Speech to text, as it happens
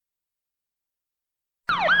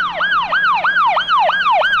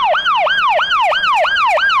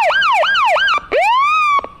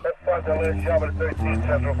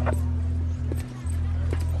You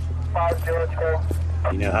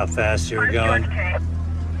know how fast you were going?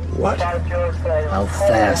 What? How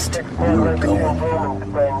fast you were going?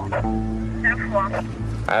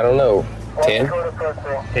 I don't know. 10?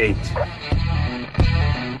 8.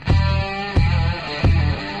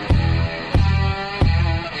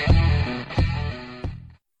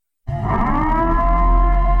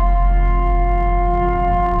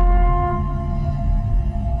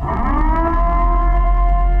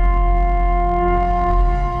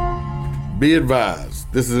 Be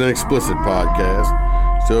advised, this is an explicit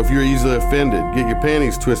podcast, so if you're easily offended, get your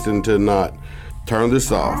panties twisted into a knot, turn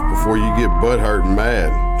this off before you get butthurt and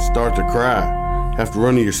mad, start to cry, have to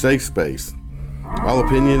run to your safe space. All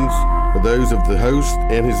opinions are those of the host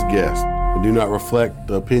and his guest and do not reflect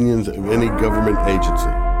the opinions of any government agency.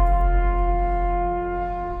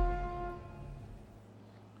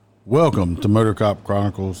 Welcome to Motor Cop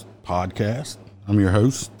Chronicles podcast. I'm your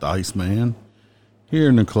host, the Iceman, here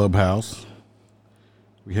in the clubhouse.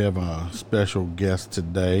 We have a special guest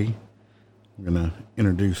today. I'm going to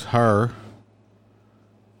introduce her.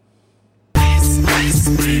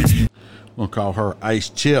 I'm going to call her Ice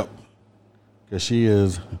Chip because she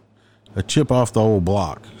is a chip off the old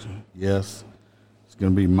block. Yes, it's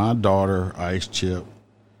going to be my daughter, Ice Chip.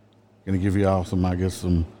 Going to give you all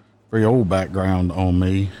some very old background on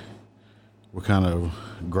me. What kind of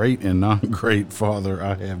great and not great father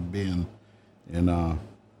I have been in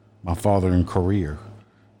my fathering career.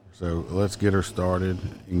 So let's get her started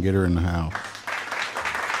and get her in the house.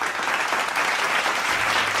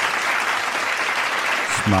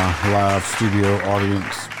 It's my live studio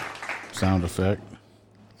audience sound effect.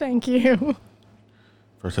 Thank you.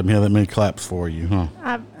 First time you had that many claps for you, huh?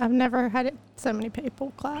 I've never had it so many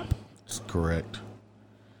people clap. That's correct.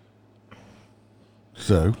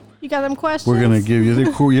 So You got them questions? we're going to give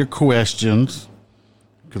you your questions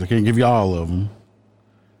because I can't give you all of them.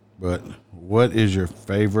 But what is your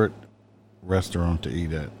favorite restaurant to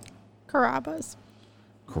eat at? Carrabba's.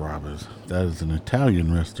 Carrabba's. That is an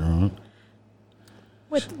Italian restaurant.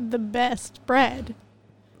 With the best bread.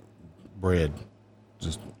 Bread.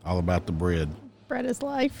 Just all about the bread. Bread is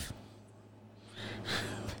life.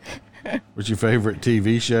 What's your favorite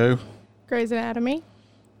TV show? Grey's Anatomy.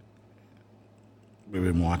 We've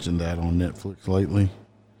been watching that on Netflix lately.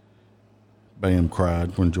 Bam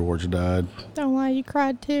cried when George died. Don't lie, you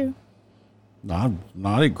cried too. No,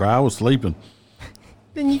 I didn't cry. I was sleeping.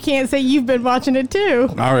 Then you can't say you've been watching it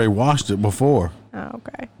too. I already watched it before. Oh,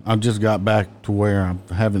 okay. I just got back to where I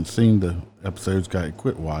haven't seen the episodes. I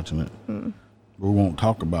quit watching it. We won't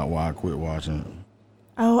talk about why I quit watching it.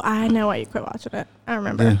 Oh, I know why you quit watching it. I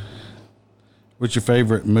remember. What's your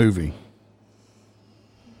favorite movie?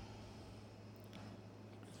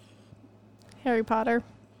 Harry Potter.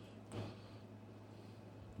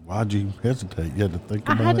 Why'd you hesitate? You had to think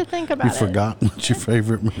about it? I had to think about it. You forgot what your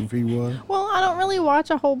favorite movie was? Well, I don't really watch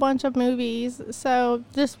a whole bunch of movies, so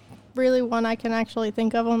just really one I can actually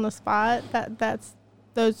think of on the spot. That's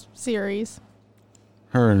those series.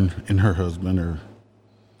 Her and her husband are,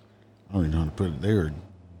 I don't even know how to put it, they are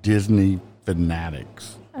Disney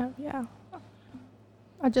fanatics. Oh, yeah.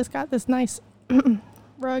 I just got this nice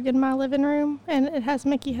rug in my living room, and it has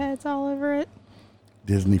Mickey heads all over it.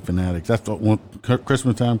 Disney fanatics. That's what when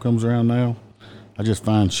Christmas time comes around now, I just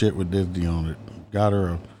find shit with Disney on it. Got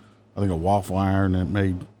her a waffle iron that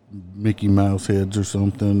made Mickey Mouse heads or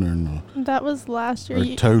something, or that was last year. Or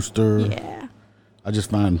a toaster. Yeah. I just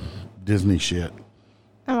find Disney shit.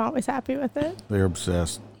 I'm always happy with it. They're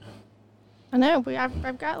obsessed. I know.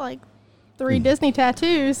 I've got like 3 Disney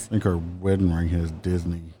tattoos. I think her wedding ring has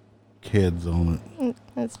Disney kids on it.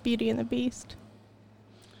 It's Beauty and the Beast.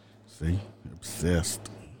 See? Obsessed.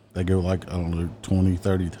 They go like, I don't know, 20,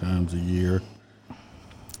 30 times a year. I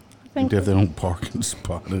think if they don't park and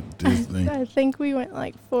spot at Disney. I think we went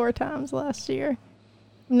like 4 times last year.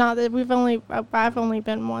 Not that I've only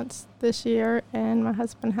been once this year, and my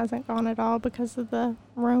husband hasn't gone at all because of the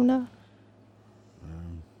Rona.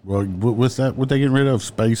 Well, what's that? What they getting rid of?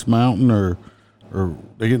 Space Mountain or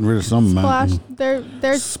they getting rid of some mountain?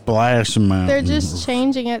 They're Splash Mountain. They're just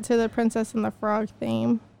changing it to the Princess and the Frog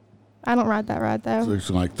theme. I don't ride that ride though. So you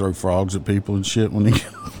can like throw frogs at people and shit when they.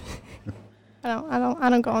 I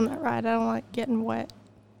don't go on that ride. I don't like getting wet.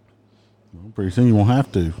 Well, pretty soon you won't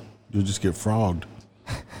have to. You'll just get frogged.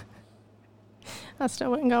 I still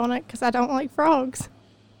wouldn't go on it because I don't like frogs.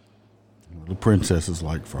 Well, the princesses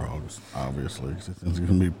like frogs, obviously. It's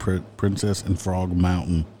going to be Princess and Frog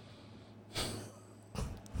Mountain.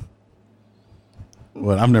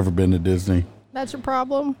 Well, I've never been to Disney. That's your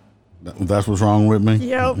problem? That's what's wrong with me?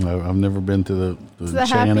 Yep. No, I've never been to the the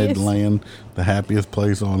enchanted happiest. land, the happiest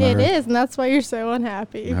place on It earth. is, and that's why you're so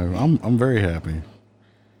unhappy. No, I'm very happy.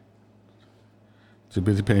 Too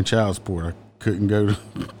busy paying child support. I couldn't go to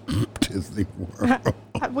Disney World.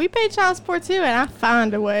 We pay child support too, and I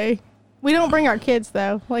find a way. We don't bring our kids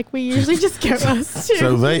though. Like we usually just go us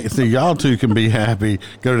two. So y'all two can be happy.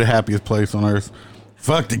 Go to the happiest place on earth.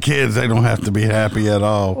 Fuck the kids. They don't have to be happy at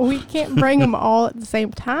all. We can't bring them all at the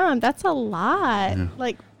same time. That's a lot.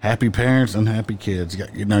 Like Happy parents and happy kids.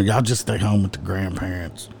 Y'all just stay home with the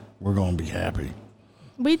grandparents. We're gonna be happy.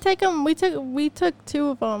 we take them. We took 2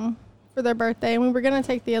 of them for their birthday, and we were gonna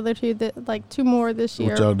take the other 2. Like 2 more this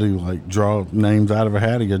year. What y'all do? Like draw names out of a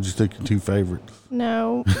hat? Or y'all just took your 2 favorites?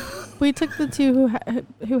 No, we took the 2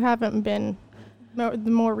 who haven't been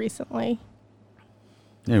more recently.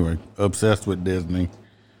 Anyway, obsessed with Disney.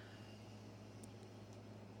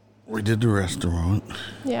 We did the restaurant.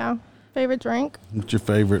 Yeah. Favorite drink? What's your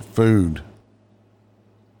favorite food?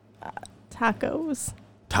 Tacos.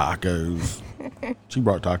 Tacos. She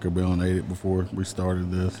brought Taco Bell and ate it before we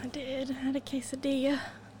started this. I did. I had a quesadilla.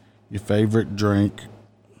 Your favorite drink?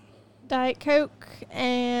 Diet Coke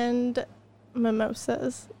and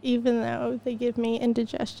mimosas, even though they give me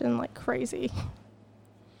indigestion like crazy.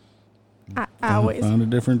 I always Find a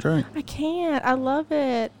different drink. I can't. I love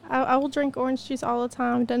it. I will drink orange juice all the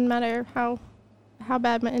time. Doesn't matter how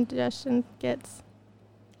bad my indigestion gets.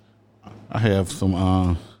 I have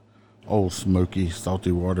some old smoky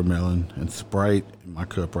salty watermelon and Sprite in my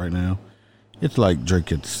cup right now. It's like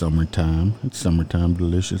drinking summertime. It's summertime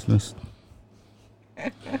deliciousness.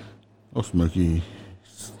 Old Smoky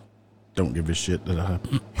don't give a shit that I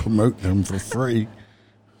promote them for free,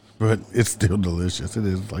 but it's still delicious. It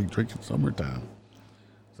is like drinking summertime.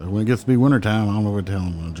 So when it gets to be wintertime, I don't know what the hell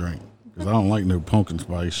I'm going to drink, because I don't like no pumpkin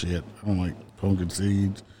spice shit. I don't like pumpkin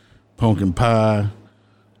seeds, pumpkin pie,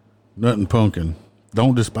 nothing pumpkin.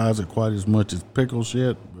 Don't despise it quite as much as pickle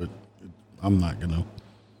shit, but I'm not going to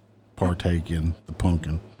partake in the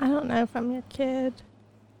pumpkin. I don't know if I'm your kid.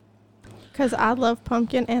 Because I love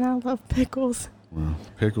pumpkin and I love pickles. Well,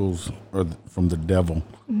 pickles are from the devil.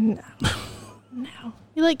 No. No.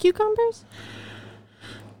 You like cucumbers?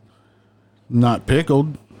 Not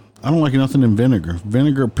pickled. I don't like nothing in vinegar.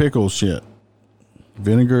 Vinegar pickles shit.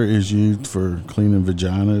 Vinegar is used for cleaning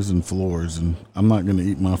vaginas and floors, and I'm not going to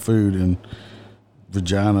eat my food in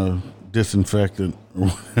vagina disinfectant or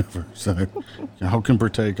whatever. So y'all can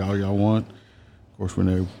partake all y'all want. Of course, we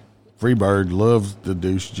know Freebird loves the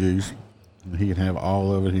douche juice. He can have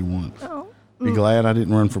all of it he wants. Oh. Be glad I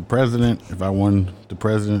didn't run for president. If I won the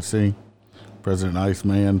presidency, President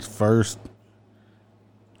Iceman's first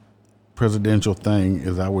presidential thing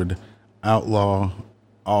is I would outlaw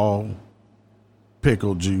all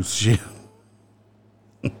pickle juice shit.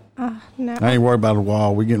 No. I ain't worried about a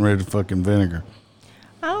wall. We getting rid of fucking vinegar.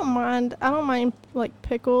 I don't mind like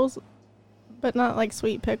pickles, but not like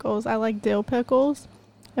sweet pickles. I like dill pickles.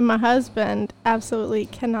 And my husband absolutely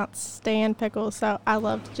cannot stand pickles, so I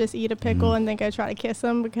love to just eat a pickle and then go try to kiss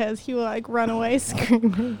him because he will like run away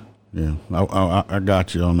screaming. Yeah, I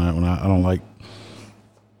got you on that one. I don't like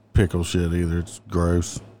pickle shit either. It's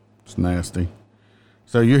gross. It's nasty.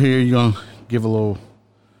 So you're here. You're going to give a little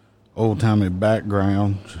old-timey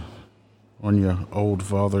background on your old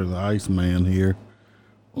father, the Iceman here.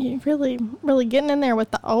 You're really, really getting in there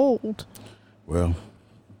with the old. Well,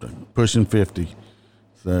 pushing 50.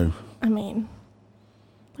 So I mean,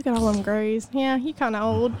 look at all them grays. Yeah, he kind of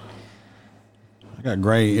old. I got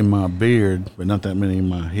gray in my beard, but not that many in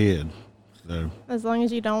my head. So As long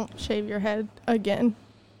as you don't shave your head again,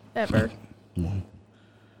 ever.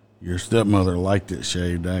 your stepmother liked it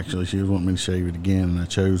shaved, actually. She was wanting me to shave it again, and I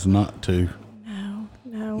chose not to.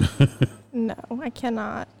 No, no, I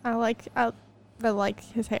cannot. I like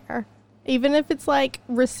his hair. Even if it's like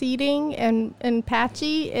receding and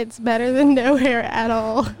patchy, it's better than no hair at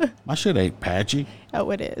all. My shit ain't patchy.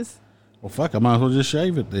 Oh, it is. Well, fuck, I might as well just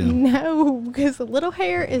shave it then. No, because a little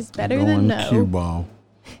hair is better Going than no. cue ball.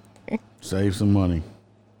 Save some money.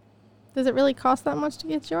 Does it really cost that much to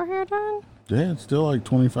get your hair done? Yeah, it's still like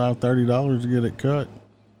 $25, $30 to get it cut.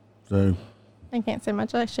 So I can't say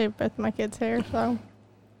much. I shaved both my kids' hair, so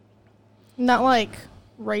not like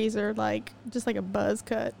razor, like just like a buzz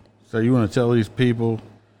cut. So you want to tell these people,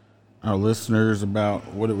 our listeners,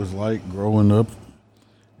 about what it was like growing up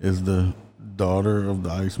as the daughter of the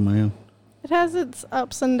Iceman? It has its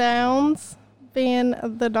ups and downs. Being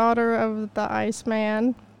the daughter of the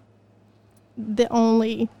Iceman, the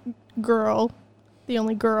only girl.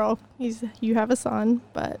 You have a son,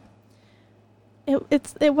 but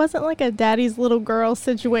it wasn't like a daddy's little girl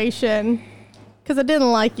situation. Because I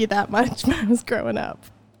didn't like you that much when I was growing up.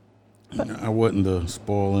 I wasn't the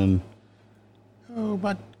spoiling. Oh,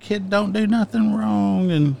 my kid don't do nothing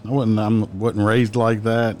wrong, and I wasn't raised like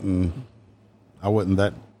that, and I wasn't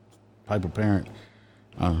that type of parent.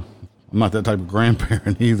 I'm not that type of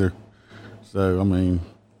grandparent either. So I mean,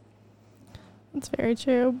 That's very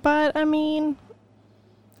true. But I mean,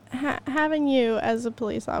 having you as a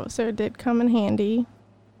police officer did come in handy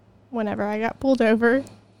whenever I got pulled over.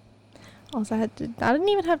 Also, I didn't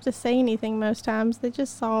even have to say anything most times. They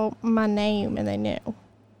just saw my name and they knew.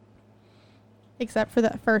 Except for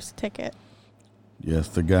that first ticket. yes,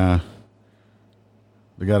 the guy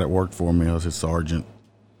that worked for me, I was his sergeant.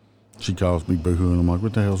 She calls me boohooing. I'm like,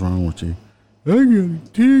 what the hell's wrong with you? I got a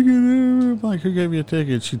ticket. I'm like, who gave you a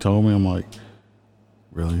ticket? She told me. I'm like,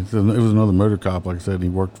 really? It was another motor cop, like I said, and he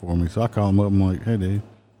worked for me. So I call him up. I'm like, hey, dude,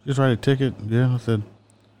 just write a ticket. Yeah, I said,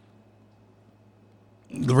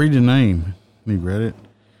 read your name. And he read it.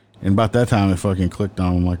 And about that time, it fucking clicked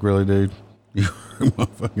on him. I'm like, really, dude? You wrote my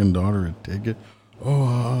fucking daughter a ticket?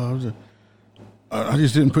 Oh, I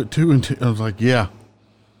just didn't put two and two. I was like, yeah.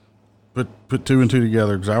 Put two and two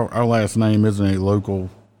together, because our last name isn't a local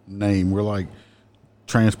name. We're like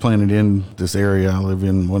transplanted in this area I live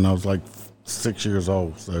in when I was like 6 years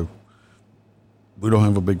old. So we don't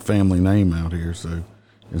have a big family name out here. So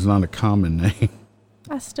it's not a common name.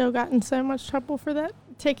 I still got in so much trouble for that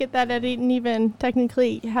ticket that I didn't even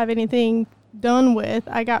technically have anything done with.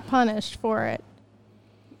 I got punished for it.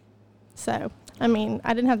 So, I mean,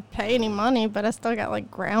 I didn't have to pay any money, but I still got,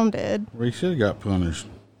 like, grounded. Well, you should have got punished.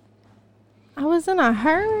 I was in a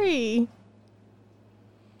hurry.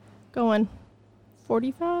 Going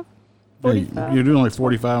 45? 45? You're doing like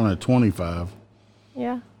 45 and a 25.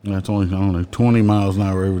 Yeah. And that's only, I don't know, 20 miles an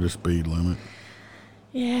hour over the speed limit.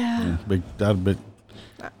 Yeah. That's a big,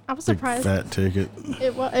 I was big surprised. fat ticket.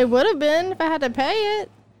 It would have been if I had to pay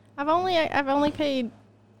it. I've only paid.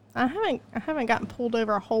 I haven't gotten pulled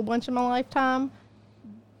over a whole bunch in my lifetime,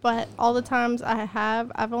 but all the times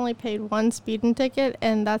I've only paid one speeding ticket,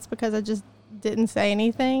 and that's because I just didn't say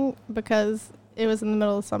anything because it was in the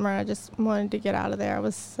middle of summer. I just wanted to get out of there. I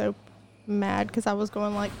was so mad because I was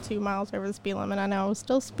going like 2 miles over the speed limit. I know I was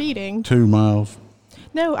still speeding. 2 miles.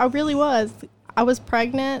 No, I really was. I was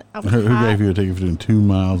pregnant. I was Who hot. gave you a ticket for doing 2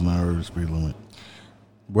 miles an hour over the speed limit?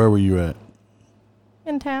 Where were you at?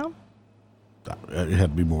 In town. It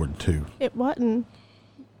had to be more than 2. It wasn't.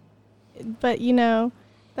 But, you know,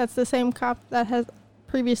 that's the same cop that has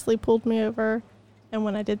previously pulled me over. And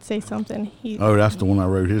when I did say something, he... Oh, that's the one I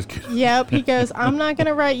wrote his kid. Yep, he goes, I'm not going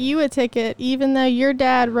to write you a ticket, even though your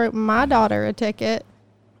dad wrote my daughter a ticket.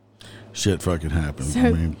 Shit fucking happened. So,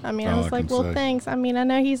 I mean, I all was like, can well, say. thanks. I mean, I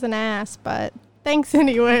know he's an ass, but thanks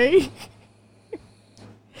anyway.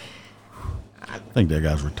 I think that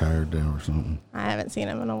guy's retired now or something. I haven't seen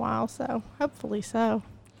him in a while, so hopefully so.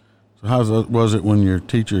 So was it when your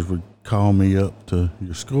teachers would call me up to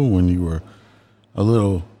your school when you were a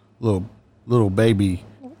little baby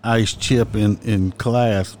ice chip in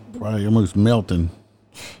class, probably almost melting?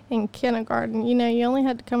 In kindergarten, you know, you only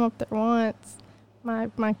had to come up there once.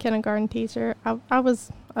 My kindergarten teacher, I was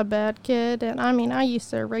a bad kid, and I mean, I used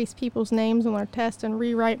to erase people's names on their test and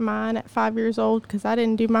rewrite mine at 5 years old because I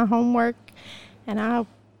didn't do my homework, and I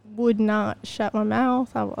would not shut my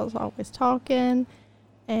mouth. I was always talking,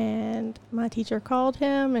 and my teacher called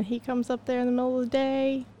him, and he comes up there in the middle of the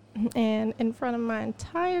day, and in front of my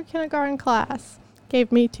entire kindergarten class,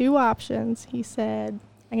 gave me 2 options. He said,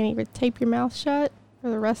 I can either tape your mouth shut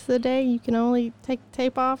for the rest of the day, you can only take the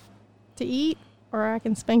tape off to eat, or I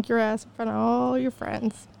can spank your ass in front of all your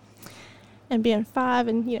friends. And being 5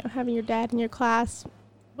 and, you know, having your dad in your class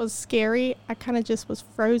was scary. I kind of just was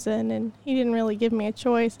frozen, and he didn't really give me a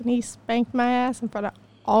choice, and he spanked my ass in front of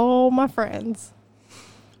all my friends.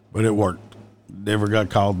 But it worked. Never got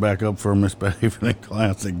called back up for misbehaving in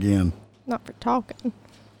class again. Not for talking.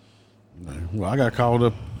 No. Well, I got called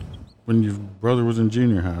up when your brother was in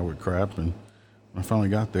junior high with crap, and when I finally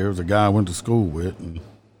got there, it was a guy I went to school with, and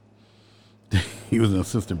he was an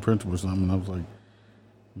assistant principal or something, and I'm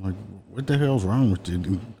like, what the hell's wrong with you?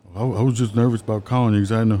 And I was just nervous about calling you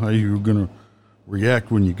because I didn't know how you were going to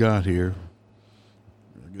react when you got here.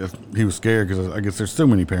 I guess he was scared because I guess there's so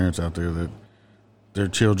many parents out there that their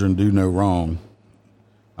children do no wrong.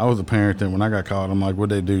 I was a parent that when I got called, I'm like,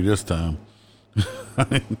 what'd they do this time?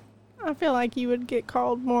 I feel like you would get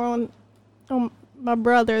called more on my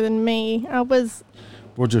brother than me.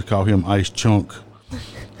 We'll just call him Ice Chunk.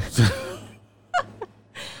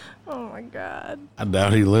 Oh my God. I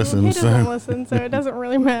doubt he listens. He doesn't listen, so it doesn't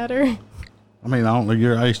really matter. I mean, I don't know.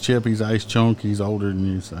 You're Ice Chip. He's Ice Chunk. He's older than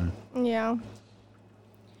you, so. Yeah.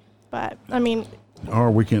 But I mean,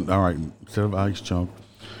 Or we can, all right, instead of Ice Chunk,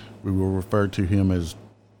 we will refer to him as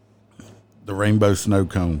the Rainbow Snow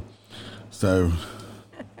Cone. So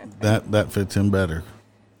that fits him better.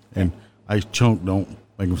 And Ice Chunk don't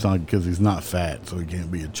make him sound because he's not fat, so he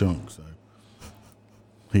can't be a chunk. So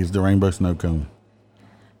he's the Rainbow Snow Cone.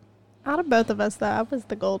 out of both of us, though, I was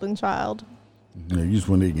the golden child. You just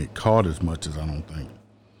wouldn't even get caught as much as I don't think.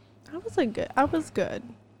 I was good.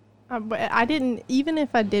 But I didn't, even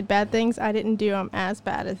if I did bad things, I didn't do them as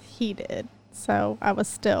bad as he did. So I was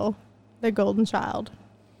still the golden child.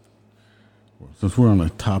 Well, since we're on the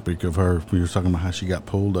topic of her, we were talking about how she got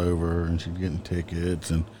pulled over and she's getting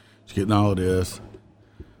tickets and she's getting all of this.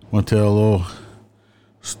 I want to tell a little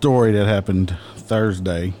story that happened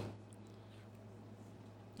Thursday.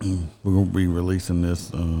 We're going to be releasing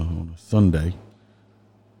this on a Sunday,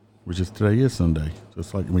 which is today is Sunday. So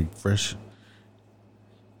it's like me fresh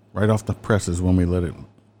right off the presses when we let it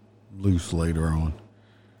loose later on.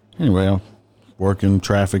 Anyway, I'm working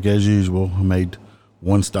traffic as usual. I made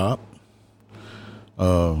one stop.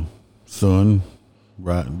 Son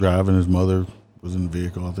driving, his mother was in the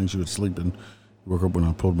vehicle. I think she was sleeping. Woke up when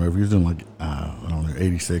I pulled him over. He was doing like, I don't know,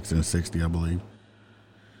 86 and 60, I believe.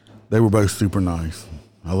 They were both super nice.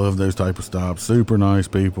 I love those type of stops. Super nice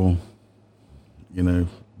people. You know,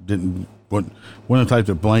 wasn't the type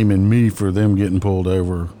of blaming me for them getting pulled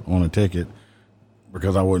over on a ticket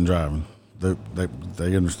because I wasn't driving.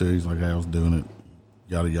 They understood. He's like, hey, I was doing it.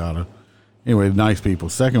 Yada, yada. Anyway, nice people.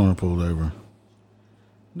 Second one I pulled over.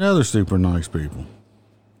 Another super nice people.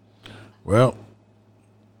 Well,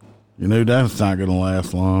 you know that's not going to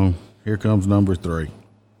last long. Here comes number 3.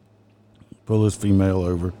 Pull this female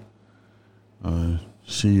over.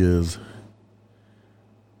 She is,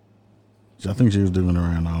 I think she was doing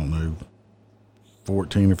around, I don't know,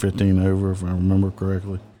 14 or 15 over, if I remember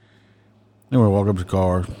correctly. Anyway, walk up to the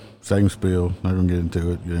car, same spiel, not going to get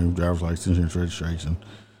into it. You know, driver's license, insurance, registration,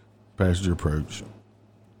 passenger approach.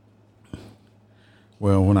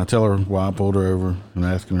 Well, when I tell her why I pulled her over and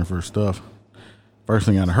asking her for her stuff, first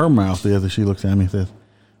thing out of her mouth is that she looks at me and says,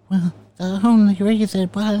 well, the only reason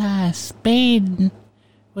why I speeding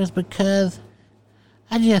was because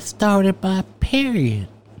I just started my period.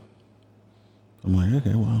 I'm like,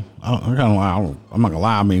 okay, well, I'm not gonna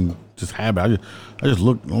lie. I mean, just habit. I just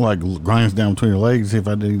look like glance down between her legs, see if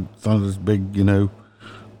I do some of this big, you know,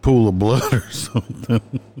 pool of blood or something,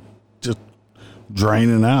 just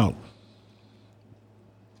draining out.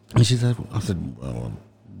 And she said, I said, well,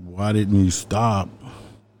 why didn't you stop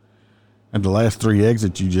at the last 3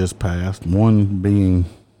 exits you just passed? One being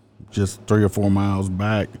just 3 or 4 miles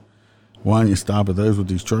back. Why don't you stop at those with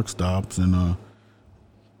these truck stops and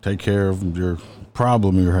take care of your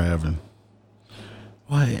problem you're having?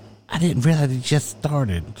 Well, I didn't realize it just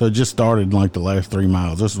started. So it just started in like the last 3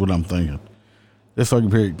 miles. This is what I'm thinking. This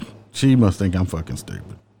fucking period, she must think I'm fucking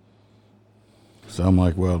stupid. So I'm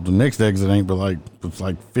like, well, the next exit ain't but like, it's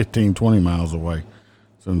like 15, 20 miles away.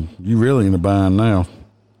 So you really in a bind now.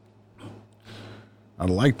 I'd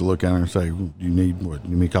like to look at her and say, you need what?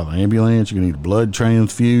 You need to call an ambulance? You need a blood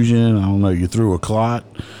transfusion? I don't know. You threw a clot?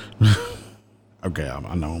 Okay,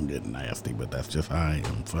 I know I'm getting nasty, but that's just how I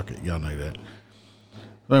am. Fuck it. Y'all know that.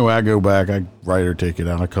 So anyway, I go back. I write her ticket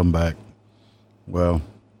out. I come back. Well,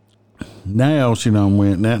 now she done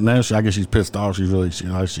went. Now I guess she's pissed off. She's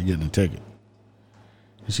getting a ticket.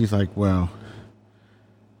 And she's like, well,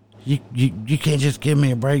 you can't just give me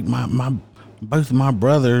a break. Both of my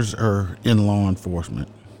brothers are in law enforcement.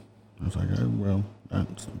 I was like, oh, well,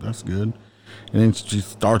 that's good. And then she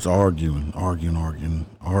starts arguing.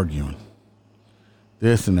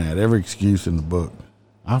 This and that, every excuse in the book.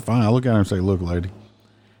 I look at her and say, look, lady,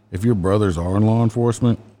 if your brothers are in law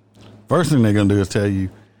enforcement, first thing they're going to do is tell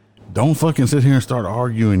you, don't fucking sit here and start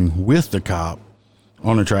arguing with the cop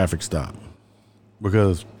on a traffic stop.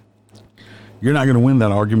 Because you're not going to win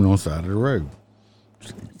that argument on the side of the road.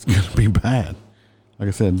 It's going to be bad. Like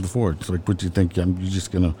I said before, it's like, what you think? You're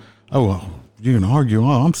just going to, you're going to argue.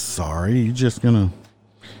 Oh, I'm sorry. You just go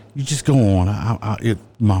on. It's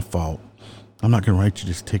my fault. I'm not going to write you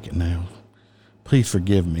this ticket now. Please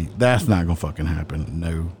forgive me. That's not going to fucking happen.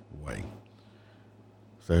 No way.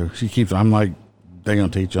 So she keeps, I'm like, they're going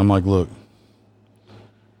to teach you. I'm like, look.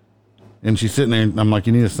 And she's sitting there, and I'm like,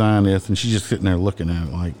 you need to sign this. And she's just sitting there looking at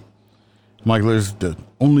it like, I'm like, there's the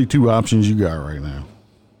only 2 options you got right now.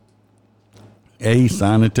 A,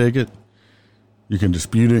 sign a ticket. You can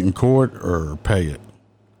dispute it in court or pay it.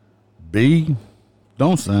 B,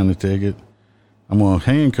 don't sign the ticket. I'm going to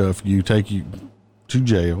handcuff you, take you to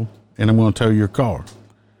jail, and I'm going to tow your car.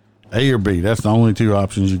 A or B, that's the only 2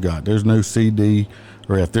 options you got. There's no C, D,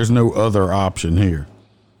 or F. There's no other option here.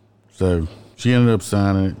 So she ended up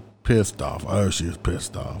signing it, pissed off. Oh, she was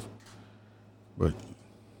pissed off. But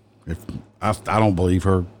if I don't believe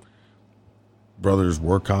her brothers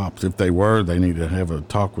were cops. If they were, they need to have a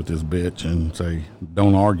talk with this bitch and say,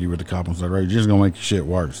 don't argue with the cop and say, right, you're just going to make your shit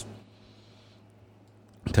worse.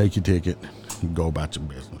 Take your ticket and go about your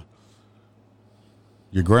business.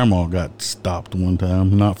 Your grandma got stopped one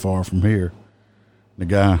time, not far from here. The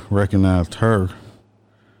guy recognized her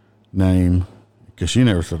name because she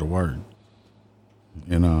never said a word.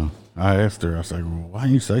 And I asked her, I said, well, why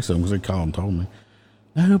didn't you say something? Because they called and told me.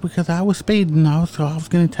 No, because I was speeding, so I was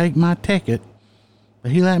going to take my ticket.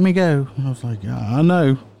 But he let me go. And I was like, yeah, I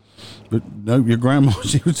know. But no, your grandma,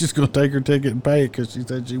 she was just going to take her ticket and pay it because she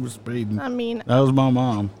said she was speeding. I mean, that was my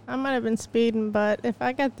mom. I might have been speeding, but if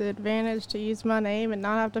I got the advantage to use my name and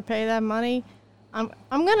not have to pay that money, I'm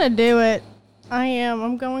going to do it. I am.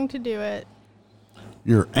 I'm going to do it.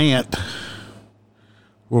 Your aunt,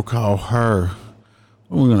 we'll call her.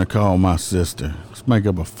 What are we going to call my sister? Let's make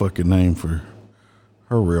up a fucking name for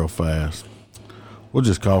her real fast. We'll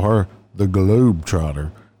just call her the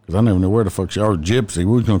Globetrotter. Because I never knew where the fuck she or Gypsy.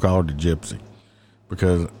 We're going to call her the Gypsy.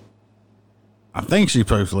 Because I think she's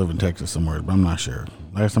supposed to live in Texas somewhere, but I'm not sure.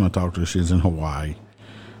 Last time I talked to her, she was in Hawaii.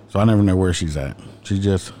 So I never know where she's at. She's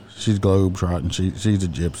Globetrotting. She's a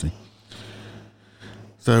Gypsy.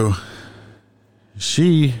 So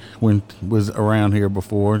she was around here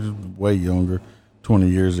before, way younger, 20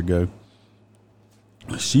 years ago.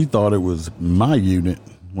 She thought it was my unit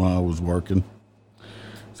while I was working.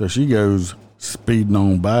 So she goes speeding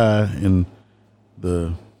on by, and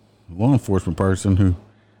the law enforcement person who,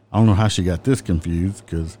 I don't know how she got this confused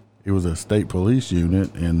because it was a state police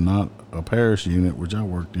unit and not a parish unit, which I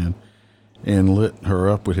worked in, and lit her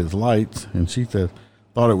up with his lights. And she said,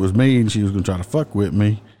 thought it was me and she was going to try to fuck with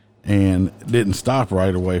me and didn't stop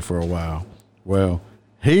right away for a while. Well,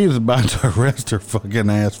 he was about to arrest her fucking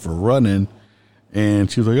ass for running.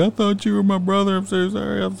 And she was like, I thought you were my brother. I'm so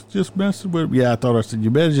sorry. I was just messing with him. Yeah, I thought. I said,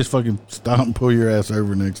 you better just fucking stop and pull your ass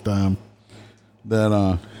over next time.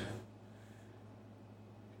 That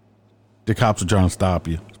the cops are trying to stop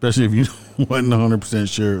you. Especially if you wasn't 100%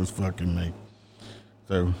 sure it was fucking me.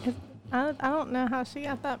 So I don't know how she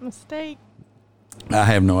got that mistake. I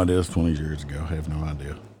have no idea. It was 20 years ago. I have no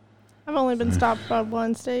idea. I've only been stopped by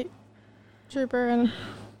one state trooper, and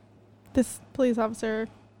this police officer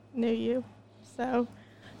knew you. So,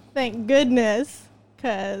 thank goodness,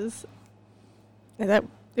 because it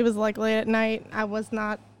was like late at night. I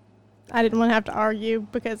didn't want to have to argue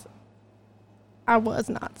because I was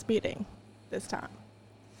not speeding this time.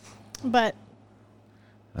 But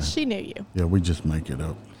she knew you. Yeah, we just make it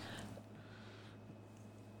up.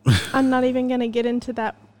 I'm not even going to get into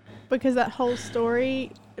that because that whole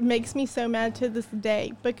story makes me so mad to this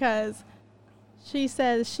day because she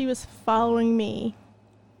says she was following me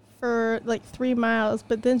for like 3 miles,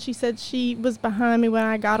 but then she said she was behind me when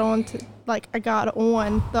I got on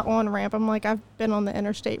the on-ramp. I'm like, I've been on the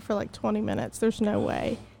interstate for like 20 minutes. There's no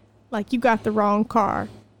way. Like, you got the wrong car.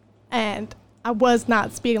 And I was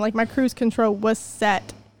not speeding. Like, my cruise control was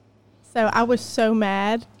set. So I was so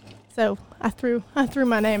mad. So I threw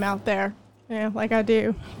my name out there, like I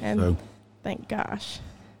do. And thank gosh.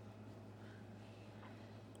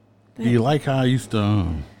 Do you like how I used to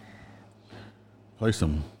play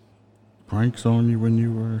some pranks on you when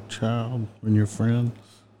you were a child, when you were friends?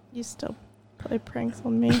 You still play pranks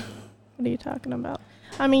on me? What are you talking about?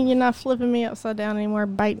 I mean, you're not flipping me upside down anymore,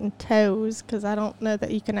 biting toes, because I don't know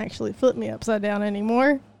that you can actually flip me upside down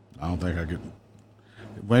anymore. I don't think I could.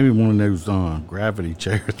 Maybe one of those gravity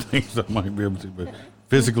chair things I might be able to, but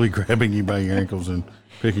physically grabbing you by your ankles and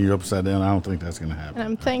picking you upside down, I don't think that's going to happen. And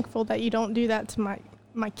I'm thankful that you don't do that to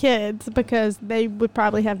my kids because they would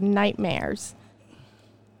probably have nightmares.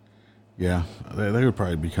 Yeah, they would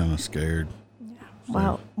probably be kind of scared. Yeah. So.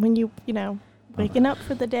 Well, when you waking up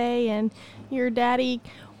for the day and your daddy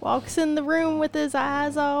walks in the room with his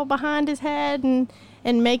eyes all behind his head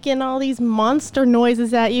and making all these monster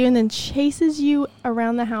noises at you and then chases you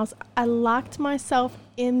around the house. I locked myself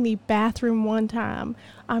in the bathroom one time.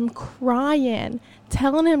 I'm crying,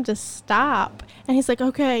 telling him to stop. And he's like,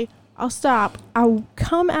 okay, I'll stop. I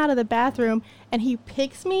come out of the bathroom and he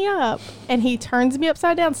picks me up and he turns me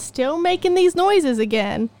upside down, still making these noises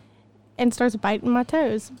again, and starts biting my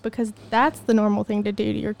toes because that's the normal thing to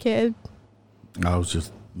do to your kid. I was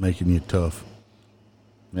just making you tough.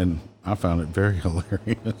 And I found it very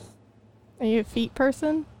hilarious. Are you a feet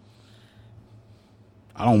person?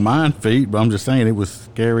 I don't mind feet, but I'm just saying it was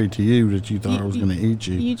scary to you that you thought I was going to eat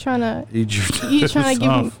you. You trying to eat your toes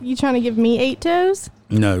off. You trying to give me 8 toes?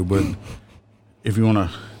 No, but if you want to,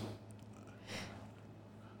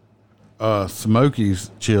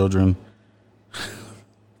 Smokey's children,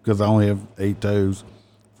 because I only have 8 toes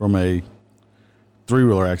from a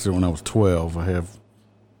 3-wheeler accident when I was 12. I have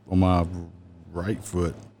on my right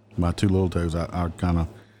foot, my 2 little toes, I kind of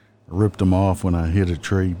ripped them off when I hit a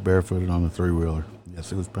tree barefooted on the 3-wheeler.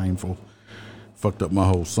 Yes, it was painful. Fucked up my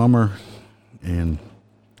whole summer, and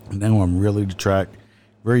now I'm really to track.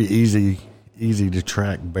 Very easy to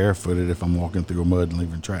track barefooted if I'm walking through a mud and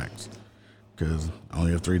leaving tracks, because I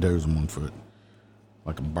only have 3 toes in one foot,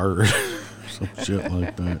 like a bird, some shit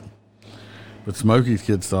like that. But Smokey's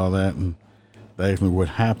kids saw that, and they asked me what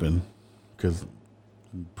happened, because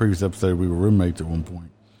in the previous episode we were roommates at one point.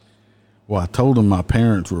 Well, I told them my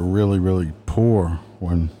parents were really, really poor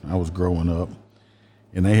when I was growing up,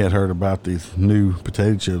 and they had heard about these new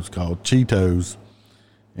potato chips called Cheetos,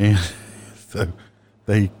 and so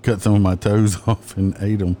they cut some of my toes off and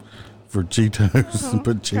ate them for Cheetos and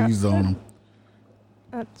put cheese on them.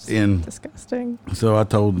 That's And disgusting. so I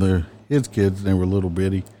told his kids, they were little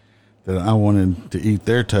bitty, that I wanted to eat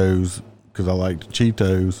their toes because I liked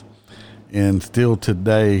Cheetos. And still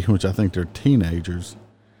today, which I think they're teenagers,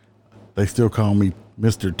 they still call me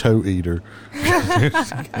Mr. Toe Eater. They're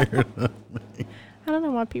scared of me. I don't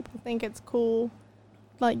know why people think it's cool.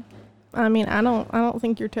 Like, I mean, I don't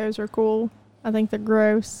think your toes are cool. I think they're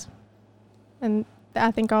gross. And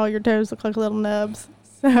I think all your toes look like little nubs.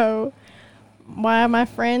 So why my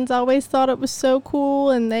friends always thought it was so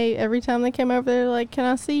cool, and they every time they came over, they're like, "Can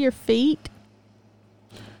I see your feet?"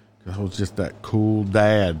 I was just that cool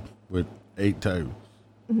dad with 8 toes.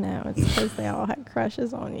 No, it's because they all had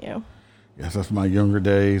crushes on you. Yes, that's my younger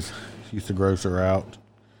days. She used to gross her out.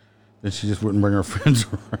 Then she just wouldn't bring her friends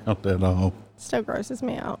around at all. Still grosses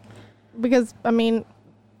me out. Because, I mean,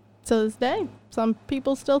 to this day, some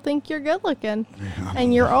people still think you're good looking. Yeah,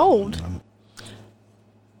 And you're old.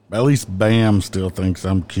 At least Bam still thinks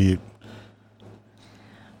I'm cute.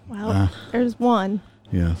 Well, there's one.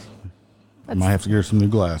 Yes. I That's, might have to get her some new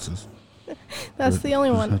glasses. that's But the only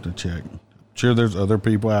just one. have to check. Sure, there's other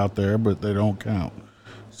people out there, but they don't count.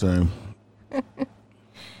 So,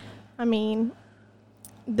 I mean,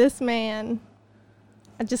 this man,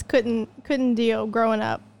 I just couldn't deal growing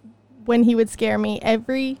up when he would scare me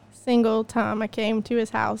every single time I came to his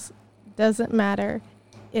house. Doesn't matter.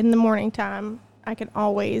 In the morning time, I could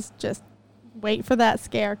always just wait for that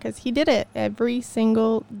scare because he did it every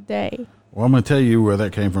single day. well, I'm going to tell you where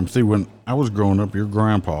that came from. See, when I was growing up, your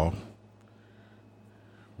grandpa,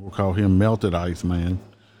 we'll call him Melted Ice Man.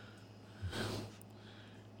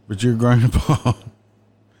 But your grandpa,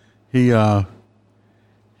 we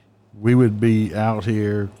would be out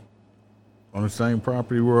here on the same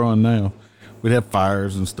property we're on now. We'd have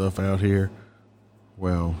fires and stuff out here.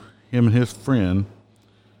 Well, him and his friend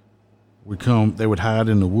they would hide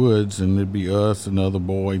in the woods, and it'd be us and other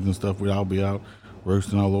boys and stuff. We'd all be out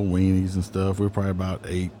roasting our little weenies and stuff. We were probably about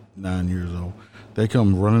 8, 9 years old. They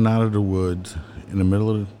come running out of the woods in the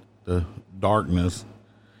middle of the darkness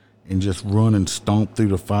and just run and stomp through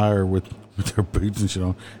the fire with their boots and shit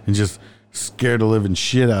on, and just scare the living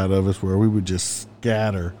shit out of us, where we would just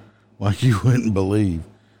scatter like you wouldn't believe.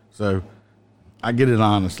 So I get it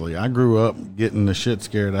honestly. I grew up getting the shit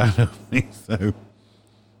scared out of me, So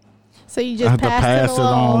you I just have to passed it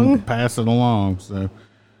along. pass it along. So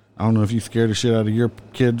I don't know if you scare the shit out of your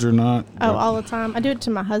kids or not. Oh, all the time. I do it to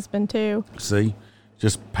my husband too. See,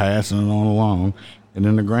 just passing it on along, and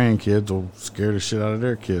then the grandkids will scare the shit out of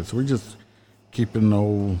their kids. So we're just keeping the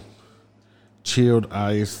old chilled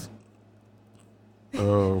ice. I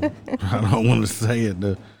don't want to say it.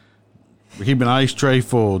 We're keeping an ice tray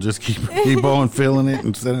full. Just keep on filling it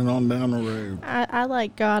and sending it on down the road. I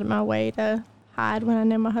like go out of my way to hide when I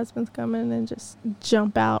know my husband's coming and just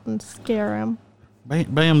jump out and scare him.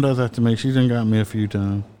 Bam does that to me. She's done got me a few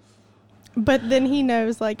times. But then he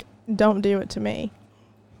knows, like, don't do it to me.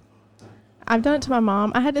 I've done it to my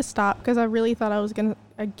mom. I had to stop because I really thought I was going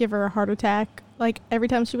to give her a heart attack. Like, every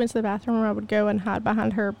time she went to the bathroom, I would go and hide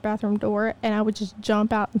behind her bathroom door, and I would just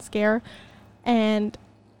jump out and scare her. And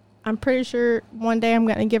I'm pretty sure one day I'm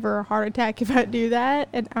going to give her a heart attack if I do that,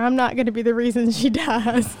 and I'm not going to be the reason she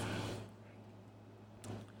dies.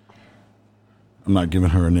 I'm not giving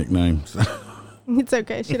her a nickname. So It's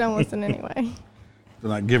okay. She don't listen anyway. I'm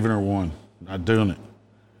not giving her one. Not doing it.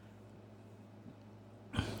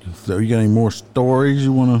 So you got any more stories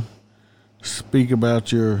you want to speak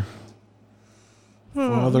about your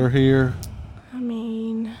father here? I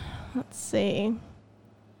mean, let's see.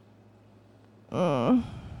 I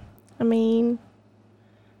mean,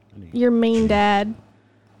 your mean dad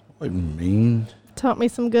Wasn't mean. taught me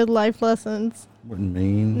some good life lessons. Wasn't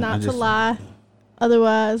mean. Not to lie.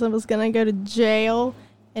 Otherwise, I was going to go to jail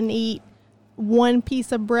and eat one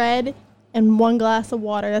piece of bread and one glass of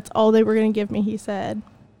water. That's all they were going to give me, he said.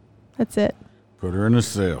 That's it. Put her in a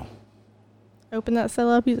cell. Open that cell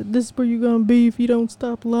up. He said, this is where you're going to be if you don't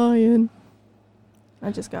stop lying.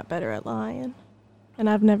 I just got better at lying. And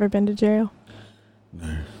I've never been to jail.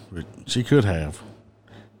 No, but she could have.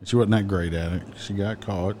 She wasn't that great at it. She got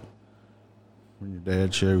caught when your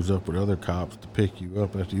dad shows up with other cops to pick you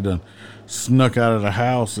up after you done snuck out of the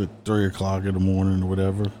house at 3 o'clock in the morning or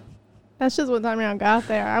whatever. That's just what time I got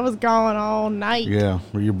there. I was gone all night. Yeah,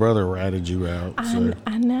 well, your brother ratted you out. So.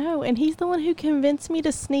 I know. And he's the one who convinced me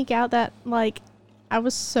to sneak out that, like, I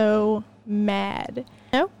was so mad.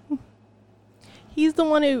 No? He's the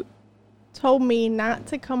one who told me not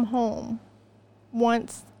to come home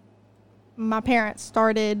once my parents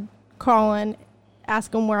started calling,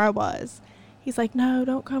 asking where I was. He's like, no,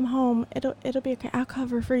 don't come home. It'll be okay. I'll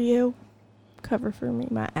cover for you. Cover for me,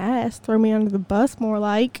 my ass. Throw me under the bus, more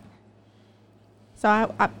like.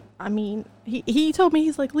 So I mean, he told me,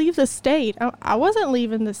 he's like, leave the state. I wasn't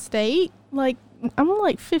leaving the state. Like, I'm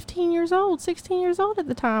like 15 years old, 16 years old at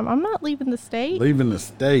the time. I'm not leaving the state. Leaving the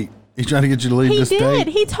state? He trying to get you to leave the state? He did.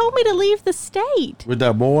 He told me to leave the state. With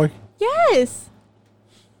that boy? Yes.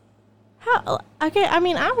 How? Okay, I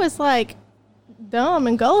mean, I was like dumb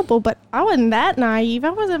and gullible, but I wasn't that naive.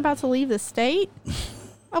 I wasn't about to leave the state.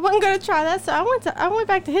 I wasn't going to try that. So I went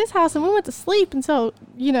back to his house and we went to sleep until,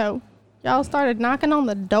 you know, y'all started knocking on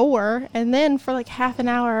the door. And then for like half an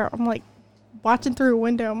hour, I'm like watching through a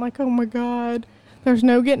window. I'm like, oh my God, there's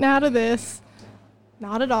no getting out of this.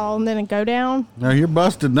 Not at all. And then I go down. Now you're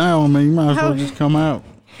busted now. I mean, you might as well just come out.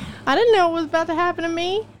 I didn't know what was about to happen to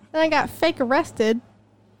me. Then I got fake arrested.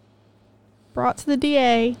 Brought to the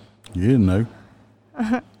DA. You didn't know.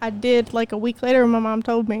 I did like a week later when my mom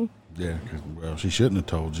told me. Yeah, well, she shouldn't have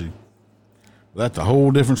told you. That's a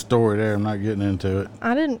whole different story there. I'm not getting into it.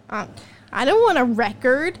 I didn't want a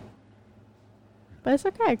record. But it's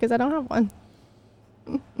okay because I don't have one.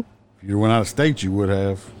 If you went out of state, you would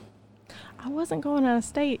have. I wasn't going out of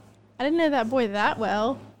state. I didn't know that boy that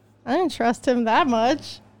well. I didn't trust him that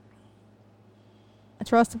much. I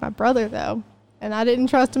trusted my brother, though. And I didn't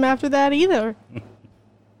trust him after that either.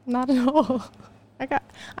 Not at all.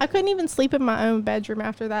 I couldn't even sleep in my own bedroom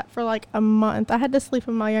after that for like a month. I had to sleep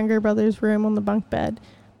in my younger brother's room on the bunk bed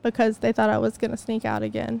because they thought I was going to sneak out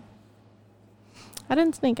again. I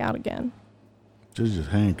didn't sneak out again. She just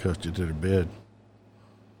handcuffed you to the bed.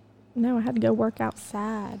 No, I had to go work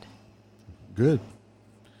outside. Good.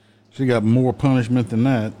 She got more punishment than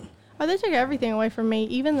that. Oh, they took everything away from me,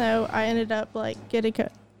 even though I ended up like getting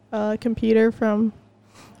a computer from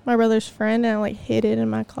my brother's friend and I like hid it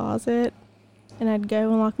in my closet. And I'd go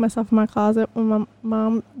and lock myself in my closet when my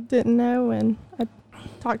mom didn't know, and I'd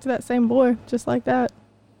talk to that same boy just like that.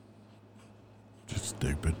 Just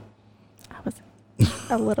stupid. I was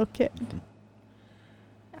a little kid.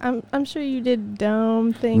 I'm sure you did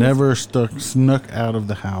dumb things. Never snuck out of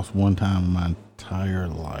the house one time in my entire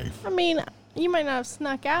life. I mean, you might not have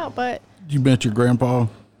snuck out, but Did you meet your grandpa?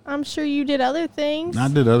 I'm sure you did other things. I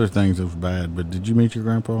did other things that was bad, but did you meet your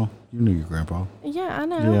grandpa? You knew your grandpa. Yeah, I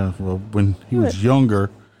know. Yeah, well, when he was younger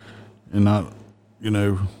and not,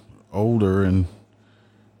 older and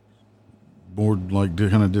more like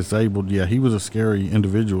kind of disabled, yeah, he was a scary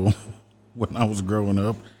individual when I was growing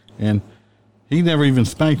up. And he never even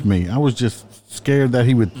spanked me. I was just scared that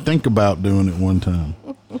he would think about doing it one time.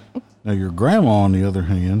 Now, your grandma, on the other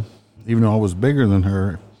hand, even though I was bigger than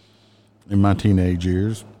her in my teenage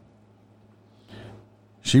years,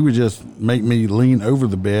 she would just make me lean over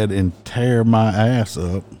the bed and tear my ass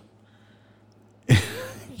up.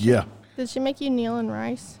 Yeah. Did she make you kneel in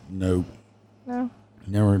rice? No. No?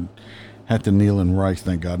 Never had to kneel in rice,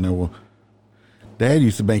 thank God. No. Well, Dad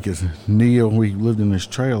used to make us kneel. We lived in this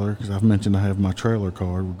trailer, because I've mentioned I have my trailer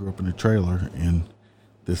card. We grew up in a trailer, and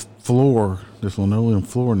this linoleum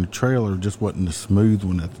floor in the trailer just wasn't a smooth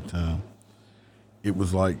one at the time. It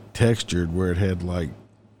was like textured where it had like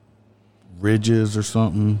ridges or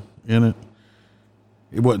something in it.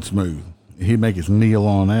 It wasn't smooth. He'd make us kneel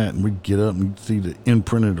on that, and we'd get up and you'd see the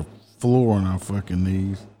imprint of the floor on our fucking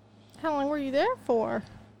knees. How long were you there for?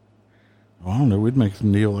 I don't know. We'd make us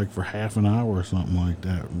kneel like for half an hour or something like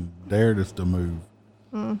that and dared us to move.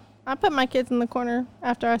 I put my kids in the corner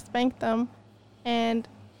after I spanked them, and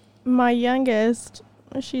my youngest,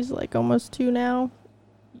 she's like almost 2 now.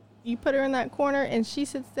 You put her in that corner, and she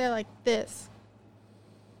sits there like this,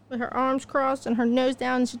 with her arms crossed and her nose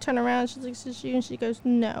down, and she turns around, and she looks at you, and she goes,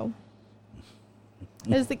 no.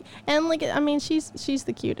 She's the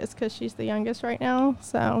cutest because she's the youngest right now,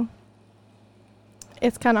 so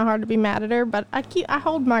it's kind of hard to be mad at her, but I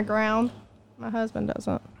hold my ground. My husband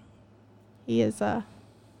doesn't. He is a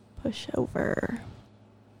pushover.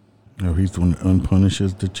 No, he's the one that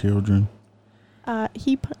unpunishes the children.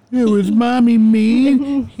 It was mommy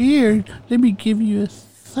mean. Here, let me give you a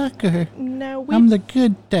sucker. No, I'm the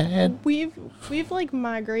good dad. We've like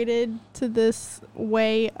migrated to this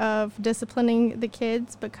way of disciplining the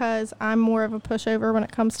kids because I'm more of a pushover when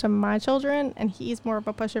it comes to my children, and he's more of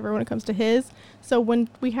a pushover when it comes to his. So when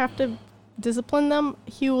we have to discipline them,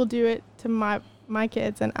 he will do it to my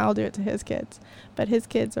kids, and I'll do it to his kids. But his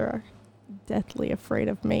kids are deathly afraid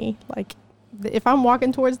of me. Like, if I'm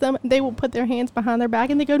walking towards them, they will put their hands behind their back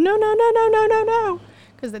and they go, no, no, no, no, no, no, no,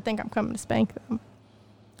 because they think I'm coming to spank them.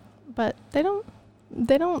 But they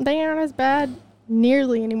aren't as bad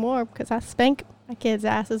nearly anymore because I spank my kids'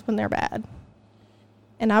 asses when they're bad.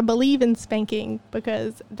 And I believe in spanking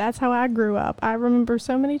because that's how I grew up. I remember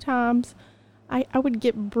so many times I would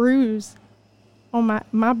get bruised on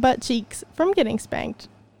my butt cheeks from getting spanked.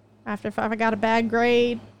 If I got a bad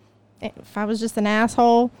grade, if I was just an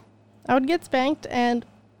asshole, I would get spanked, and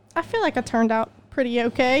I feel like I turned out pretty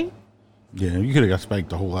okay. Yeah, you could have got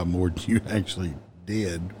spanked a whole lot more than you actually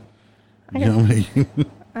did. You know what I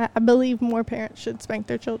mean? I believe more parents should spank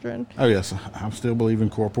their children. Oh, yes. I still believe in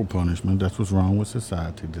corporal punishment. That's what's wrong with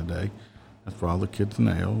society today. That's for all the kids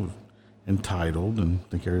now, entitled and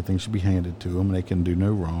think everything should be handed to them. And they can do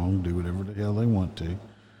no wrong, do whatever the hell they want to.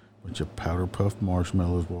 Bunch of powder puff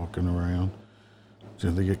marshmallows walking around. As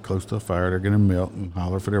soon as they get close to a fire, they're going to melt and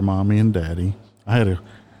holler for their mommy and daddy. I had a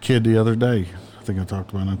kid the other day. I think I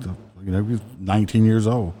talked about it. He was 19 years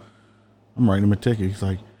old. I'm writing him a ticket. He's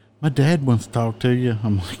like, my dad wants to talk to you.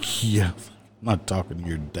 I'm like, yeah, I'm not talking to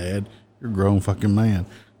your dad. You're a grown fucking man.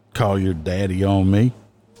 Call your daddy on me.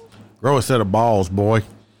 Grow a set of balls, boy.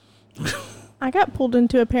 I got pulled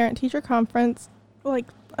into a parent-teacher conference like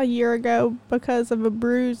a year ago because of a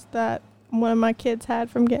bruise that one of my kids had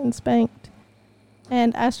from getting spanked.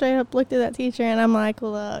 And I straight up looked at that teacher and I'm like,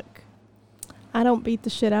 look, I don't beat the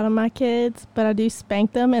shit out of my kids, but I do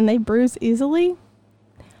spank them and they bruise easily.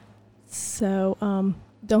 So,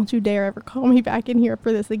 don't you dare ever call me back in here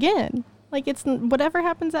for this again. Like, it's whatever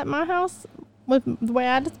happens at my house with the way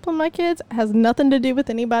I discipline my kids has nothing to do with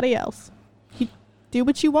anybody else. You do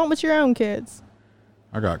what you want with your own kids.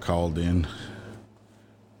 I got called in,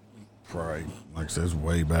 probably, like I said,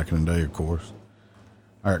 way back in the day, of course.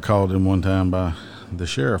 I got called in one time by the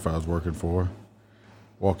sheriff I was working for.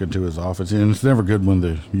 Walk into his office, and it's never good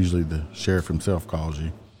when usually the sheriff himself calls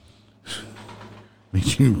you. I mean,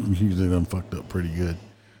 you usually done fucked up pretty good.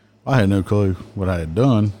 I had no clue what I had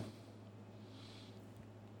done.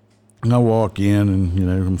 And I walk in, and,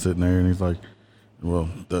 I'm sitting there, and he's like, well,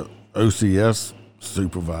 the OCS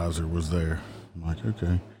supervisor was there. I'm like,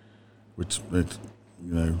 okay. Which, it's,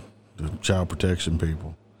 the child protection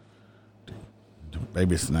people. The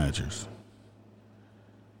baby snatchers.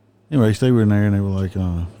 Anyways, they were in there, and they were like,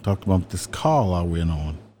 talking about this call I went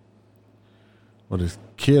on. Well, this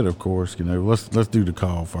kid, of course, let's do the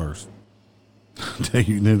call first.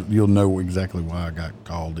 You'll know exactly why I got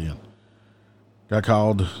called in. Got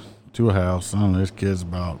called to a house. I don't know, this kid's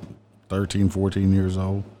about 13, 14 years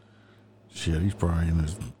old. Shit, he's probably in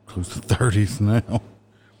his close to 30s now.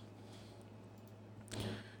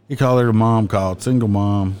 He called her, the mom called, single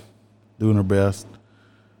mom, doing her best.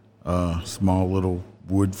 Small little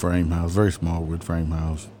wood frame house, very small wood frame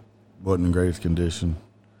house. Wasn't in greatest condition.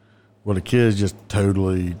 Well, the kid's just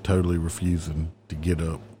totally refusing to get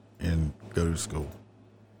up and go to school.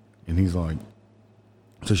 And he's like,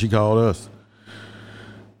 so she called us.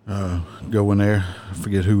 Go in there. I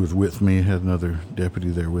forget who was with me. I had another deputy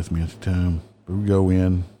there with me at the time. But we go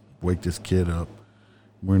in, wake this kid up.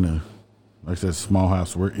 We're in a, like I said, small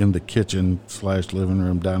house. We're in the kitchen / living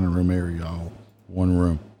room, dining room area, all one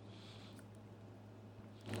room.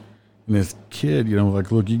 And this kid,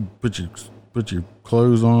 like, look, you put your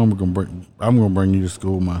clothes on. I'm gonna bring you to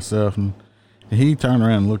school myself. And he turned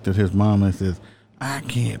around and looked at his mom and says, I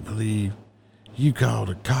can't believe you called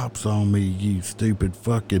the cops on me, you stupid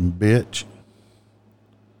fucking bitch.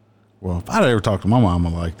 Well, if I'd ever talked to my mama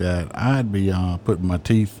like that, I'd be putting my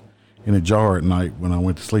teeth in a jar at night when I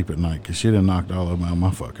went to sleep at night, because she'd have knocked all of them out of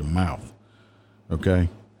my fucking mouth. Okay?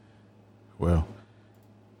 Well,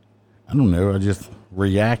 I don't know. I just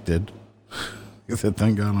reacted. I said,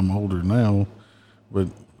 thank God I'm older now. But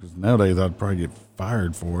because nowadays I'd probably get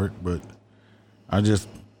fired for it. But I just,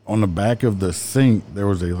 on the back of the sink, there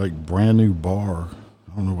was a brand new bar.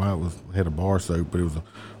 I don't know why it had a bar soap, but it was a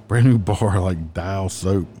brand new bar Dial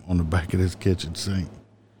soap on the back of this kitchen sink.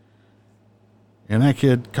 And that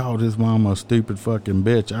kid called his mom a stupid fucking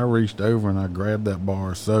bitch. I reached over and I grabbed that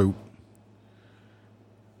bar of soap.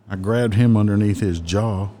 I grabbed him underneath his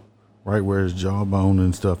jaw, right where his jawbone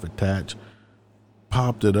and stuff attached,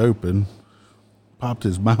 popped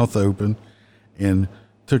his mouth open, and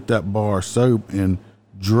took that bar of soap and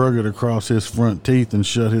drug it across his front teeth and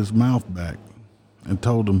shut his mouth back and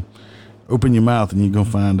told him, open your mouth and you're going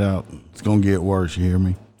to find out it's going to get worse, you hear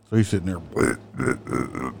me? So he's sitting there.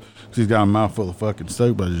 He's got a mouthful of fucking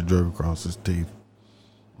soap I just drug across his teeth.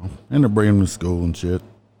 And they're bringing him to school and shit.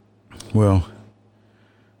 Well,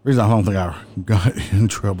 the reason I don't think I got in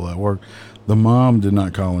trouble at work, the mom did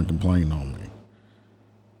not call and complain on me.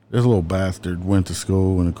 This little bastard went to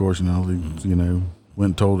school, and of course, he, went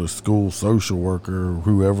and told a school social worker or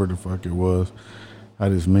whoever the fuck it was,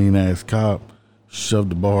 had this mean ass cop shoved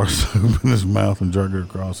the bar of soap in his mouth and drug it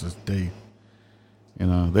across his teeth. They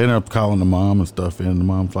ended up calling the mom and stuff in. The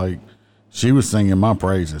mom's like, she was singing my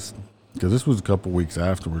praises, because this was a couple weeks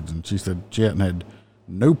afterwards, and she said she hadn't had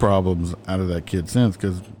no problems out of that kid since,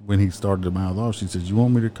 because when he started to mouth off, she said, you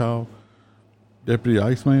want me to call Deputy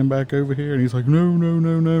Iceman back over here? And he's like,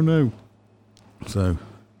 no. So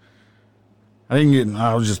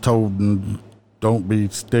I was just told, don't be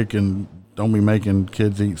making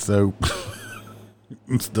kids eat soap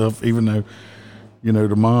and stuff, even though,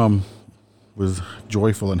 the mom was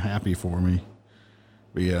joyful and happy for me.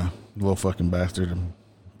 But yeah, little fucking bastard.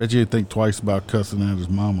 Bet you'd think twice about cussing at his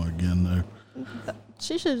mama again, though.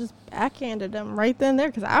 She should have just backhanded him right then and there,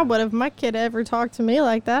 because I would have, my kid ever talked to me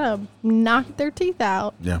like that, I'd knock their teeth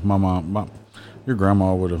out. Yeah, your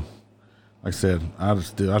grandma would have, like I said,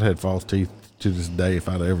 I'd had false teeth to this day if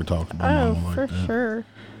I'd ever talked to my mama like that. Sure.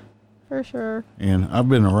 For sure. And I've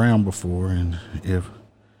been around before, and if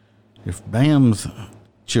Bam's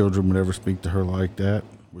children would ever speak to her like that,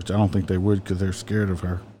 which I don't think they would because they're scared of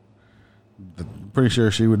her, I'm pretty sure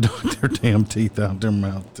she would knock their damn teeth out their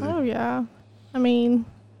mouth, too. Oh, yeah. I mean,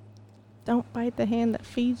 don't bite the hand that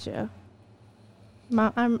feeds you.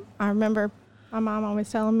 I remember my mom always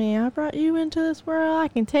telling me, I brought you into this world, I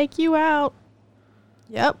can take you out.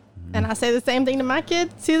 Yep. Mm-hmm. And I say the same thing to my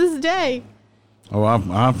kids to this day. Oh,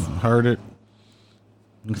 I've heard it.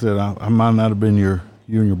 Like I said, I might not have been you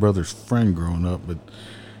and your brother's friend growing up, but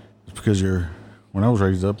it's because when I was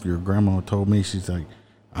raised up, your grandma told me, she's like,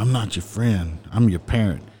 I'm not your friend, I'm your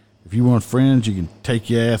parent. If you want friends, you can take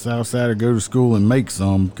your ass outside or go to school and make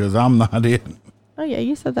some, because I'm not it. Oh yeah,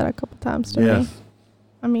 you said that a couple times to me.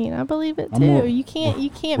 I mean, I believe it too. You can't.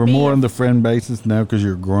 We're more on the friend basis now because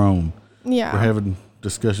you're grown. Yeah. We're having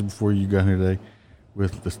discussion before you got here today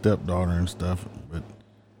with the stepdaughter and stuff, but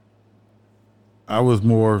I was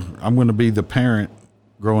more, I'm going to be the parent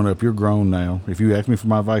growing up. You're grown now. If you ask me for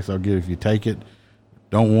my advice, I'll give it. If you take it,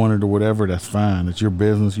 don't want it or whatever, that's fine. It's your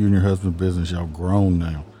business. You and your husband's business. Y'all grown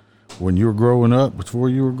now. When you were growing up, before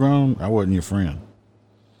you were grown, I wasn't your friend.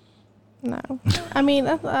 No. I mean,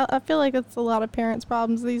 I feel like that's a lot of parents'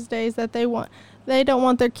 problems these days, that they don't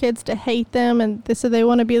want their kids to hate them, and so they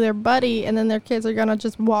want to be their buddy, and then their kids are going to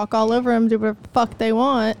just walk all over them, do whatever the fuck they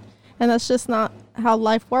want, and that's just not how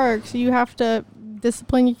life works. You have to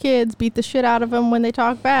discipline your kids, beat the shit out of them when they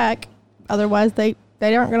talk back. Otherwise, they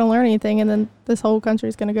aren't going to learn anything, and then this whole country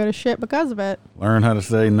is going to go to shit because of it. Learn how to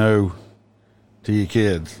say no to your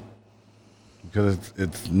kids, because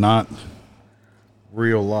it's not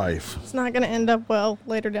real life. It's not going to end up well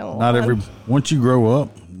later down the line. Once you grow up,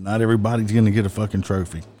 not everybody's going to get a fucking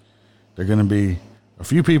trophy. They're going to be a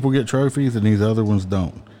few people get trophies and these other ones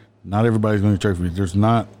don't. Not everybody's going to get trophies. There's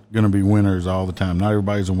not going to be winners all the time. Not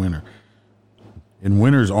everybody's a winner. And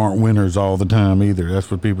winners aren't winners all the time either. That's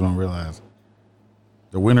what people don't realize.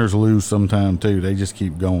 The winners lose sometime too. They just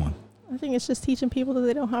keep going. I think it's just teaching people that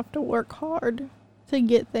they don't have to work hard to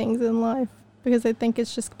get things in life, because they think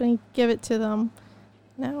it's just going to give it to them.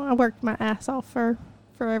 No, I worked my ass off for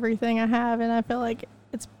everything I have, and I feel like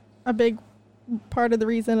it's a big part of the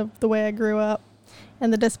reason of the way I grew up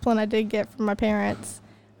and the discipline I did get from my parents.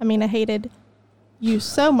 I mean, I hated you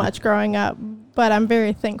so much growing up, but I'm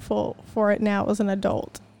very thankful for it now as an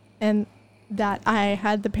adult, and that I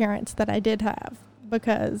had the parents that I did have,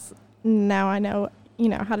 because now I know,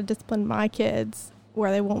 how to discipline my kids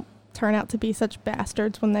where they won't turn out to be such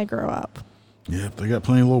bastards when they grow up. Yep, they got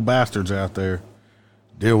plenty of little bastards out there.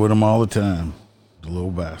 Deal with them all the time. The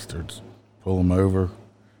little bastards. Pull them over.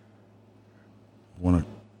 Want to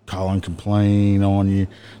call and complain on you.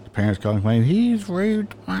 The parents call and complain, he's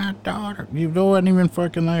rude to my daughter. You wasn't even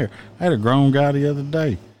fucking there. I had a grown guy the other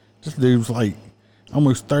day. This dude was like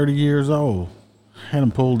almost 30 years old. Had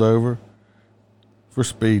him pulled over for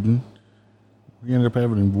speeding. We ended up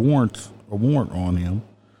having a warrant on him.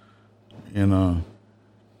 And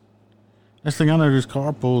next thing I know, this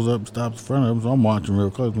car pulls up, stops in front of him, so I'm watching real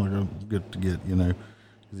close. I'm like, I'm good to get,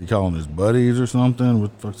 Is he calling his buddies or something?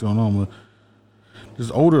 What the fuck's going on? This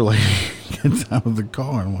older lady gets out of the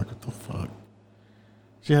car, and I'm like, what the fuck?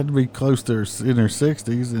 She had to be close to in her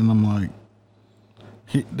 60s, and I'm like,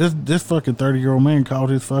 this fucking 30-year-old man called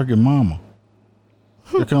his fucking mama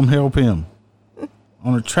to come help him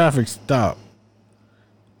on a traffic stop.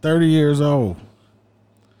 30 years old.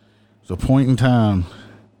 It's a point in time.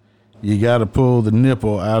 You got to pull the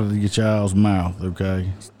nipple out of your child's mouth,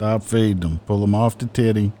 okay? Stop feeding them. Pull them off the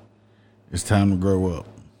titty. It's time to grow up.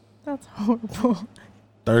 That's horrible.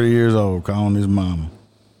 30 years old, calling his mama.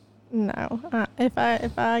 No. If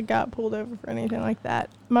I got pulled over for anything like that,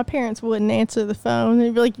 my parents wouldn't answer the phone.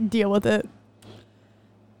 They'd be like, deal with it.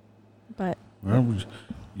 But. Well,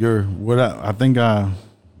 I think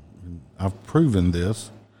I've proven this.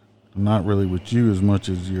 Not really with you as much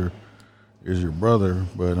as your brother,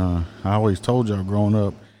 but I always told y'all growing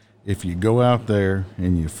up, if you go out there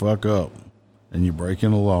and you fuck up and you break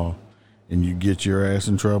in the law and you get your ass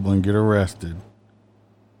in trouble and get arrested,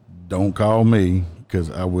 don't call me, because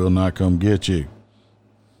I will not come get you.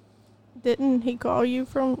 Didn't he call you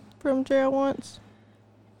from jail once?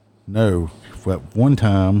 No, but one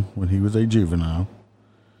time when he was a juvenile,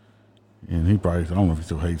 and he probably, I don't know if he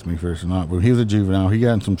still hates me for this or not, but he was a juvenile. He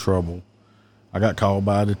got in some trouble. I got called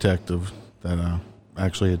by a detective that I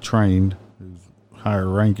actually had trained, who's higher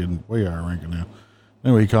ranking, way higher ranking now.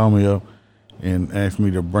 Anyway, he called me up and asked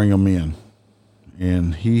me to bring him in.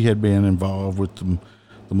 And he had been involved with the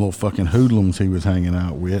little fucking hoodlums he was hanging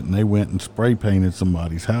out with, and they went and spray painted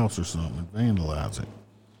somebody's house or something and vandalized it.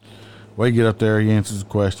 Well, you get up there, he answers the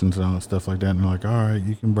questions and all that stuff like that, and they're like, all right,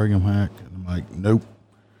 you can bring him back. And I'm like, nope.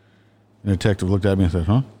 And the detective looked at me and said,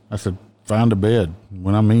 huh? I said, find a bed.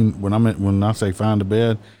 When I say find a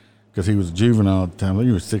bed, because he was a juvenile at the time, I think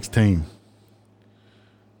he was 16.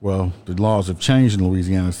 Well, the laws have changed in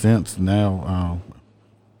Louisiana since. Now,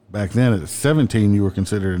 back then at 17, you were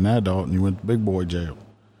considered an adult and you went to big boy jail.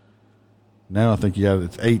 Now I think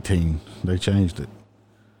it's 18. They changed it.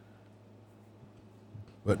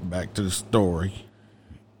 But back to the story.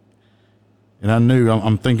 And I knew,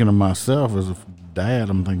 I'm thinking of myself as a dad.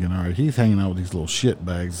 I'm thinking, all right, he's hanging out with these little shit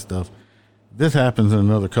bags and stuff. If this happens in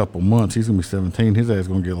another couple months, he's going to be 17. His ass is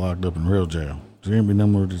going to get locked up in real jail. There ain't be no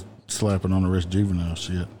more just slapping on the wrist juvenile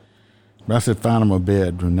shit. But I said, find him a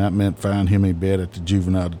bed, and that meant find him a bed at the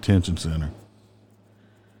juvenile detention center.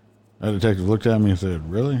 That detective looked at me and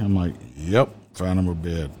said, really? I'm like, yep, find him a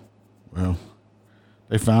bed. Well,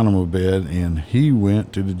 they found him a bed, and he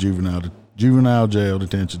went to the juvenile jail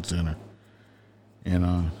detention center. And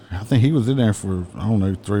I think he was in there for, I don't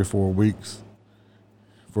know, 3 or 4 weeks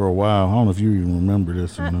for a while. I don't know if you even remember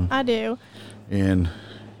this or not. I do. And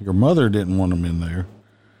your mother didn't want him in there.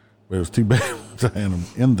 But it was too bad once I had him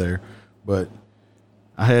in there. But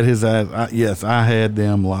I had his ass. I had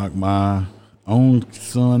them lock my own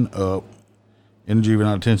son up in the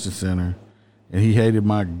juvenile detention center. And he hated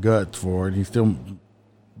my guts for it. He still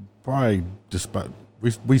probably, despite,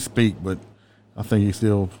 we speak, but I think he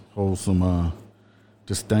still holds some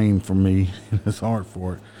disdain for me in his heart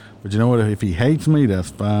for it. But you know what? If he hates me,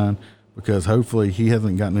 that's fine, because hopefully he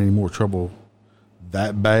hasn't gotten any more trouble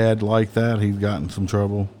that bad like that. He's gotten some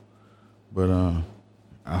trouble, but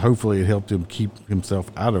hopefully it helped him keep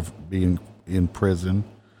himself out of being in prison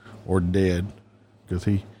or dead, because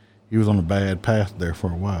he was on a bad path there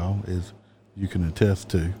for a while, as you can attest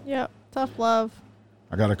to. Yep, tough love.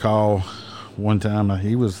 I got a call one time.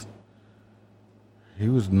 He was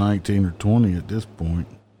 19 or 20 at this point.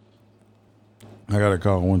 I got a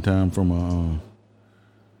call one time from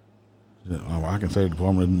I can say the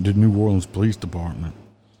department, the New Orleans Police Department.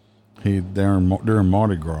 During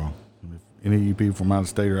Mardi Gras. If any of you people from out of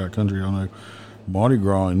state or out of country don't know, Mardi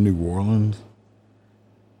Gras in New Orleans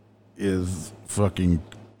is fucking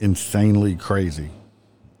insanely crazy.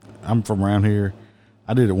 I'm from around here.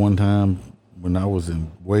 I did it one time when I was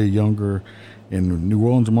way younger. In New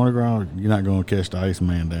Orleans and Mardi Gras, you're not going to catch the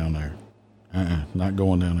Iceman down there. Not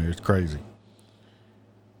going down there. It's crazy.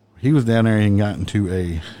 He was down there and got into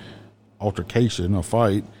a altercation, a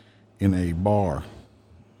fight, in a bar.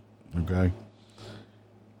 Okay.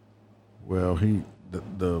 Well,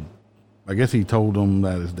 I guess he told them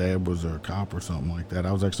that his dad was a cop or something like that.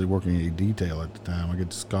 I was actually working a detail at the time. I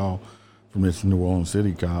get this call from this New Orleans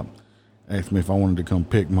City cop, asked me if I wanted to come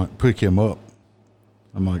pick him up.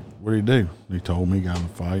 I'm like, what did he do? He told me he got in a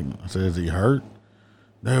fight. I said, is he hurt?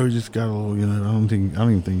 No, he just got a little, I don't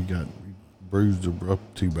even think he got bruised or up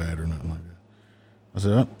too bad or nothing like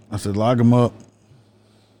that. I said, lock him up.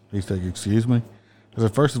 He said, excuse me? I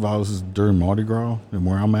said, first of all, this is during Mardi Gras, and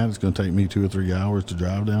where I'm at, it's going to take me 2 or 3 hours to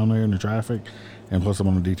drive down there in the traffic, and plus I'm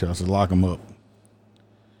on the detail. I said, lock him up.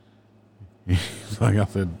 He's like, I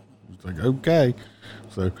said, it's like, okay.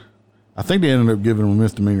 So I think they ended up giving him a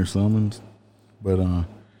misdemeanor summons. But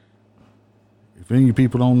if any of you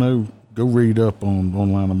people don't know, go read up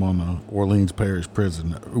online. I'm on the Orleans Parish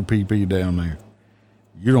Prison, OPP down there.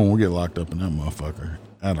 You don't want to get locked up in that motherfucker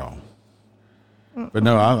at all. But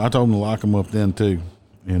no, I told him to lock him up then too.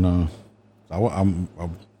 And I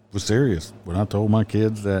was serious when I told my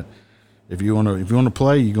kids that if you want to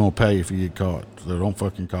play, you're gonna pay if you get caught. So don't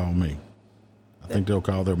fucking call me. I think they'll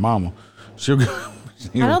call their mama. She'll go.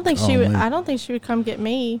 I don't think she would come get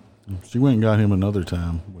me. She went and got him another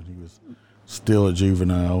time when he was still a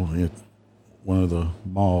juvenile at one of the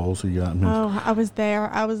malls. He got him. Oh, I was there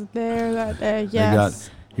that day. Yes.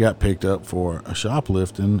 He got picked up for a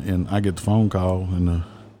shoplifting, and I get the phone call, and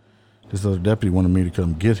this other deputy wanted me to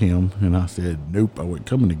come get him, and I said, nope, I wasn't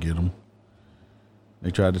coming to get him. They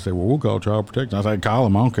tried to say, well, we'll call child protection. I said, call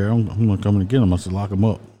him, I don't care. I'm going to come and get him. I said, lock him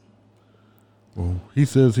up. Well, he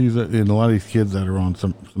says and a lot of these kids that are on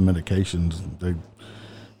some medications, they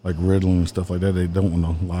like Ritalin and stuff like that, they don't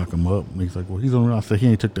want to lock him up. And he's like, well, he's on. I said, he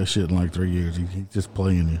ain't took that shit in like 3 years. He's just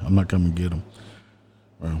playing you. I'm not coming to get him.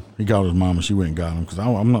 Well, he called his mama. She went and got him because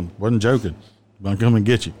wasn't joking. I'm going to come and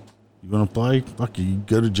get you. You going to play? Fuck you. You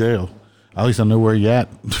go to jail. At least I know where you're at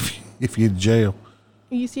if you're in jail.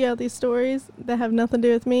 You see all these stories that have nothing to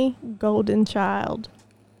do with me? Golden child.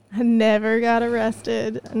 I never got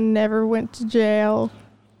arrested. I never went to jail.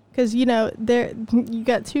 Because, you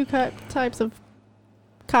got two types of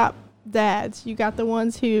cop dads. You got the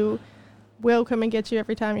ones who will come and get you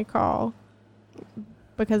every time you call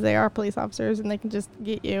because they are police officers and they can just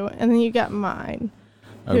get you. And then you got mine,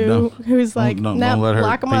 who's like, don't let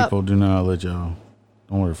her. People do not let y'all.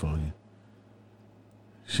 Don't let her fool you.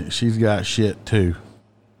 She's got shit too.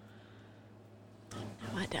 No,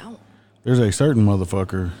 I don't. There's a certain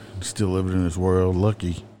motherfucker still living in this world,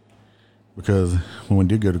 lucky, because when we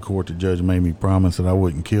did go to court, the judge made me promise that I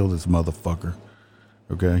wouldn't kill this motherfucker.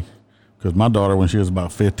 Okay? Because my daughter, when she was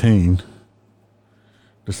about 15,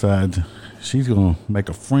 decides she's going to make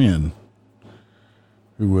a friend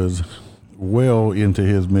who was well into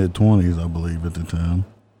his mid-20s, I believe, at the time.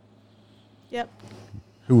 Yep.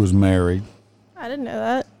 Who was married. I didn't know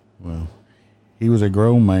that. Well, he was a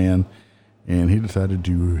grown man, and he decided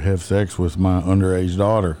to have sex with my underage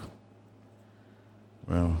daughter.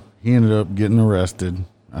 Well, he ended up getting arrested.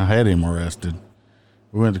 I had him arrested.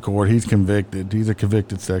 We went to court. He's convicted. He's a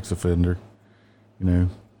convicted sex offender. I'm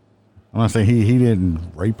not saying he didn't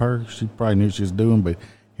rape her. She probably knew what she was doing, but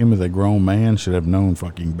him as a grown man should have known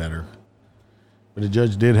fucking better. But the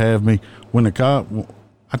judge did have me.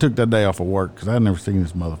 I took that day off of work because I had never seen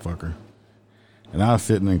this motherfucker. And I was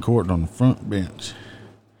sitting in court on the front bench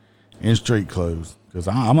in street clothes. Because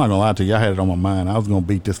I'm not going to lie to you, I had it on my mind. I was going to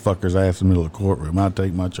beat this fucker's ass in the middle of the courtroom. I'd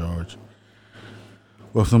take my charge.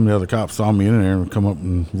 Well, some of the other cops saw me in there and come up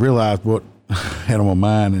and realized what I had on my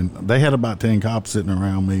mind. And they had about 10 cops sitting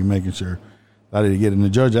around me making sure I didn't get it. And the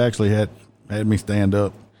judge actually had me stand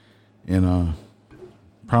up and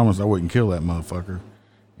promised I wouldn't kill that motherfucker.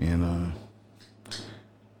 And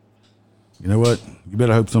you know what? You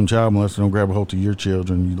better hope some child molester don't grab a hold of your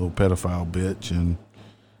children, you little pedophile bitch, and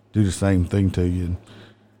do the same thing to you. And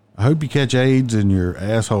I hope you catch AIDS and your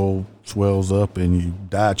asshole swells up and you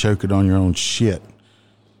die choking on your own shit.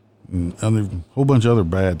 And a whole bunch of other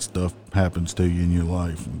bad stuff happens to you in your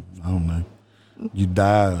life. I don't know. You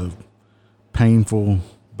die of painful,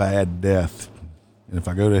 bad death. And if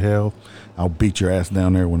I go to hell, I'll beat your ass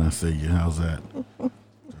down there when I see you. How's that?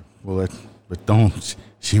 Well, but don't.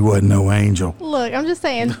 She wasn't no angel. Look, I'm just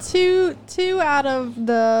saying, two out of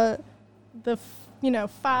the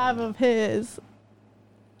 5 of his,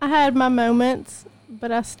 I had my moments,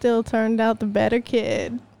 but I still turned out the better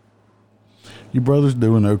kid. Your brother's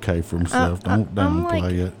doing okay for himself. Don't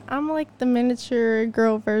downplay it. I'm like the miniature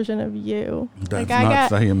girl version of you. That's not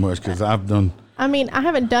saying much because I've done. I mean, I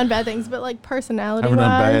haven't done bad things, but like personality wise, I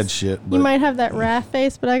haven't done bad shit. You might have that wrath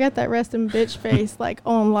face, but I got that resting bitch face like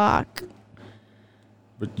on lock.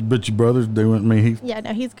 But your brother's doing me.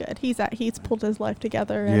 He's good. He's pulled his life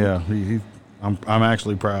together. And I'm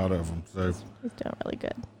actually proud of him. So he's doing really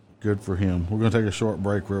good. Good for him. We're gonna take a short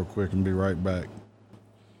break real quick and be right back.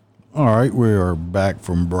 All right, we are back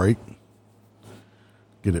from break.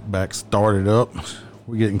 Get it back started up.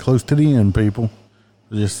 We're getting close to the end, people.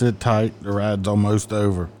 So just sit tight. The ride's almost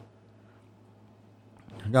over.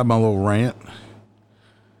 I got my little rant.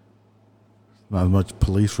 Not as much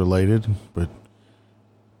police related, but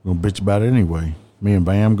I'm gonna bitch about it anyway. Me and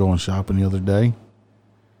Bam going shopping the other day,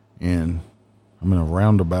 and I'm in a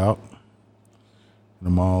roundabout in the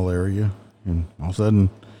mall area, and all of a sudden,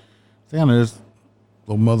 down there's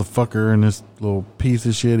little motherfucker in this little piece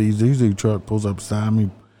of shit Isuzu truck pulls up beside me,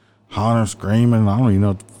 hollering, screaming. I don't even know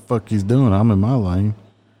what the fuck he's doing. I'm in my lane.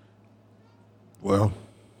 Well,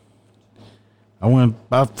 I went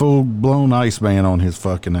about full-blown Iceman on his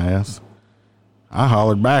fucking ass. I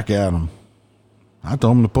hollered back at him. I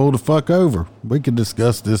told him to pull the fuck over. We could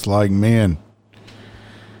discuss this like men.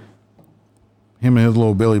 Him and his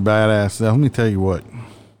little Billy Badass self. Let me tell you what.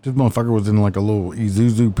 This motherfucker was in like a little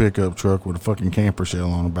Isuzu pickup truck with a fucking camper shell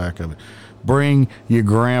on the back of it. Bring your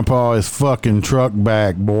grandpa his fucking truck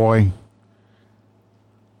back, boy.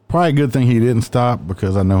 Probably a good thing he didn't stop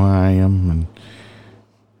because I know how I am, and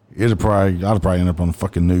I'd probably end up on the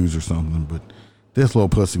fucking news or something. But this little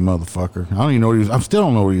pussy motherfucker, I don't even know what he was. I still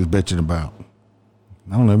don't know what he was bitching about.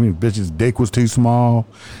 I don't know. Maybe bitch's dick was too small.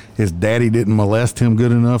 His daddy didn't molest him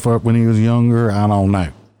good enough up when he was younger. I don't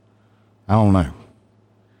know.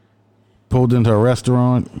 Pulled into a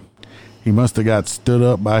restaurant. He must have got stood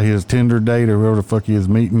up by his Tinder date or whoever the fuck he was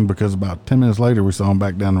meeting, because about 10 minutes later we saw him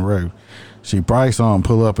back down the road. She probably saw him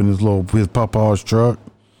pull up in his papa's truck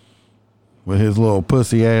with his little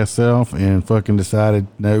pussy ass self and fucking decided,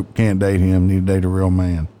 nope, can't date him, need to date a real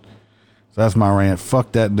man. So that's my rant.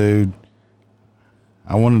 Fuck that dude.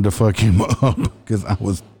 I wanted to fuck him up because I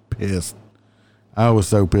was pissed. I was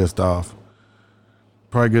so pissed off.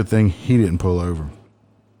 Probably a good thing he didn't pull over.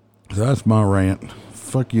 So that's my rant.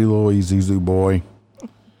 Fuck you, little Isuzu boy.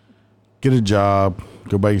 Get a job.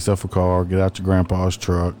 Go buy yourself a car. Get out your grandpa's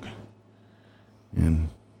truck. And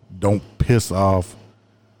don't piss off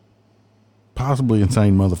possibly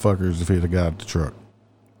insane motherfuckers if he'd have got out the truck.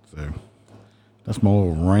 So that's my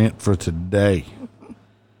little rant for today.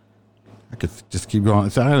 I could just keep going.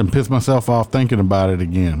 So I didn't piss myself off thinking about it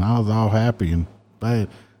again. I was all happy and bad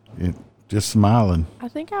and just smiling. I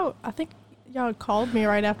think y'all called me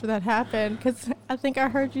right after that happened, because I think I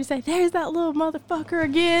heard you say, "There's that little motherfucker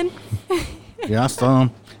again." Yeah, I saw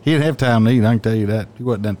him. He didn't have time to eat. I can tell you that. He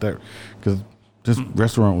wasn't out there because this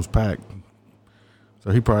restaurant was packed.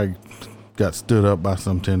 So he probably got stood up by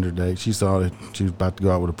some Tinder date. She saw that she was about to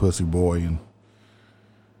go out with a pussy boy and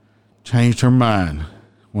changed her mind.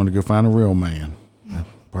 Wanted to go find a real man.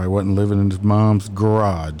 Probably wasn't living in his mom's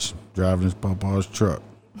garage, driving his papa's truck.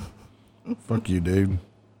 Fuck you, dude.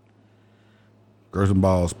 Grow some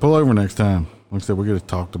balls. Pull over next time. Like I said, we're going to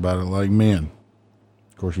talk about it like men.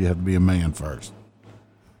 Of course, you have to be a man first.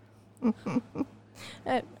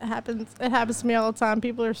 It happens. It happens to me all the time.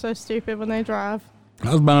 People are so stupid when they drive.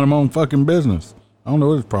 I was minding my own fucking business. I don't know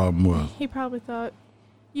what his problem was. He probably thought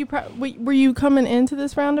were you coming into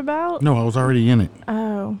this roundabout? No, I was already in it.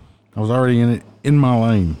 Oh. I was already in it, in my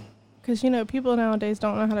lane. Because, people nowadays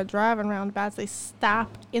don't know how to drive in roundabouts. They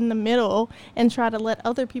stop in the middle and try to let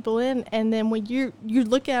other people in. And then when you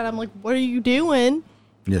look at them like, what are you doing?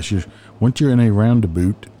 Yes, once you're in a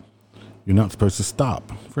roundabout, you're not supposed to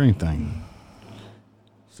stop for anything.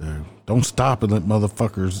 So don't stop and let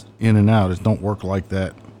motherfuckers in and out. It don't work like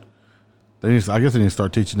that. I guess they need to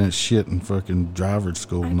start teaching that shit in fucking driver's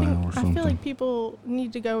school now or something. I feel like people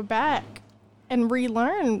need to go back and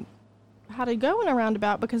relearn how to go in a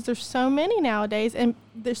roundabout, because there's so many nowadays and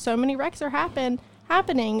there's so many wrecks are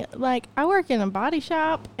happening. Like, I work in a body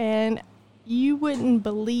shop and you wouldn't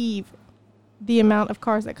believe the amount of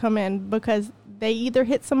cars that come in because they either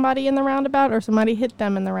hit somebody in the roundabout or somebody hit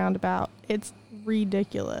them in the roundabout. It's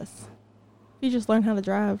ridiculous. If you just learn how to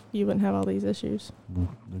drive, you wouldn't have all these issues.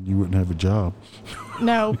 Then you wouldn't have a job.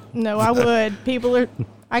 No, I would.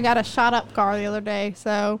 I got a shot up car the other day,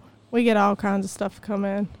 so we get all kinds of stuff come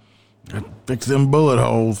in. Fix them bullet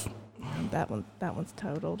holes. That one's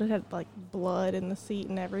totaled. It had like blood in the seat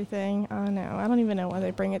and everything. I know. I don't even know why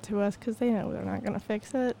they bring it to us, because they know they're not going to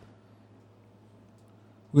fix it.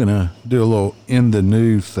 We're gonna do a little in the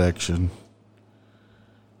news section,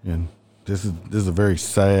 and this is a very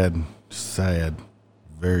sad,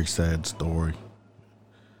 very sad story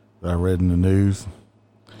that I read in the news.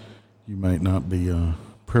 You might not be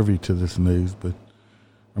privy to this news, but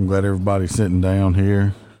I'm glad everybody's sitting down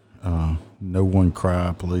here. No one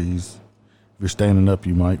cry, please. If you're standing up,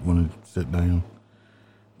 you might want to sit down.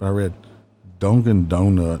 But I read Dunkin'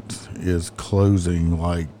 Donuts is closing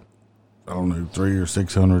like, I don't know, 300 or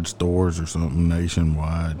 600 stores or something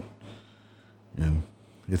nationwide. And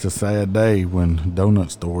it's a sad day when donut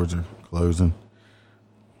stores are closing.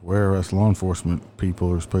 Where us law enforcement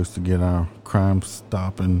people are supposed to get our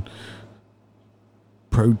crime-stopping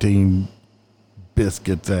protein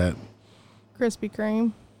biscuits at. Krispy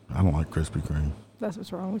Kreme. I don't like Krispy Kreme. That's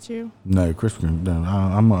what's wrong with you. No, Krispy Kreme.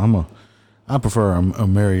 No, I prefer a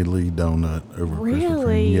Mary Lee donut over Krispy Kreme.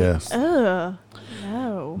 Really? Yes. Ugh.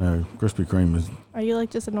 No. No. No, Krispy Kreme is Are you like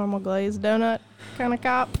just a normal glazed donut kind of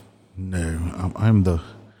cop? no.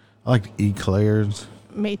 I like the eclairs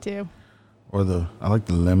Me too. or I like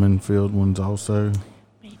the lemon filled ones also.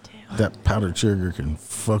 Me too. That powdered sugar can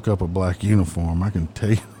fuck up a black uniform. I can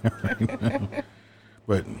tell you that right now.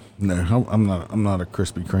 But no, I'm not a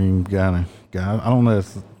Krispy Kreme guy. I don't know.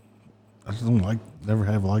 I just don't never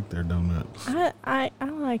have liked their donuts. I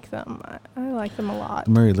like them. I like them a lot.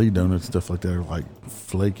 Mary Lee donuts, stuff like that, are like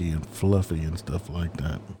flaky and fluffy and stuff like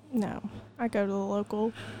that. No, I go to the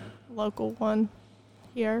local one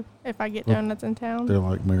here if I get donuts in town. They're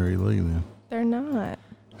like Mary Lee then. They're not.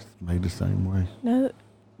 It's made the same way. No,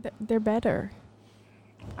 they're better.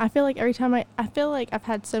 I feel like I feel like I've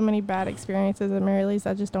had so many bad experiences at Mary Lee's,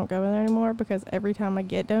 I just don't go in there anymore because every time I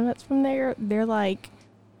get donuts from there, they're like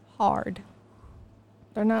hard.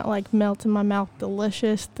 They're not like melt in my mouth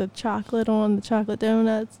delicious. The chocolate on the chocolate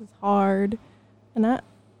donuts is hard. And I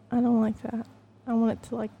don't like that. I want it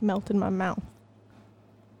to like melt in my mouth.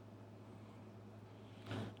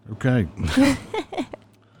 Okay. We're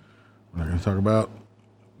not going to talk about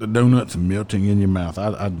the donuts melting in your mouth.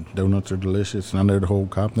 Donuts are delicious, and I know the whole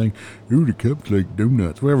cop thing. Ooh, the cups like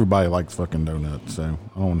donuts. Well, everybody likes fucking donuts, so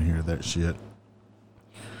I don't want to hear that shit.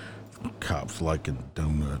 Cops liking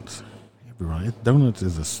donuts. Everybody, donuts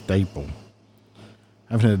is a staple.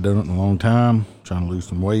 I haven't had a donut in a long time. Trying to lose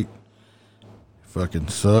some weight. It fucking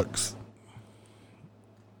sucks.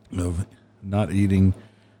 Of not eating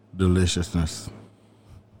deliciousness.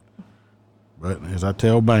 But as I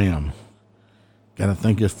tell Bam, gotta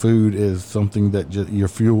think if food is something that your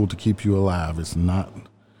fuel to keep you alive. It's not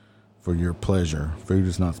for your pleasure. Food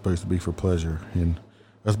is not supposed to be for pleasure. And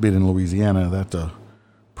us being in Louisiana, that's a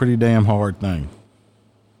pretty damn hard thing.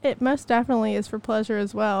 It most definitely is for pleasure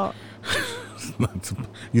as well.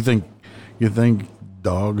 You think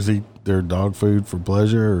dogs eat their dog food for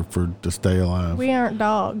pleasure or to stay alive? We aren't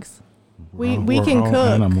dogs. We We're can all cook.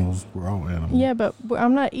 Animals. We're all animals. Yeah, but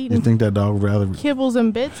I'm not You eating think that dog would rather? kibbles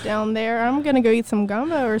and bits down there. I'm gonna go eat some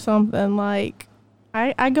gumbo or something. Like,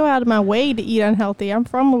 I go out of my way to eat unhealthy. I'm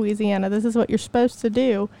from Louisiana. This is what you're supposed to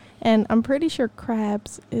do. And I'm pretty sure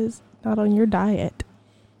crabs is not on your diet.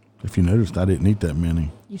 If you noticed, I didn't eat that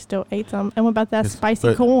many. You still ate some. And what about that It's- spicy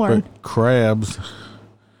but- corn? But crabs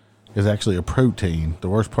is actually a protein. The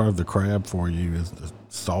worst part of the crab for you is the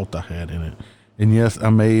salt I had in it. And yes, I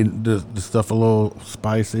made the stuff a little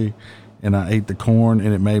spicy, and I ate the corn,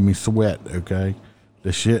 and it made me sweat, okay?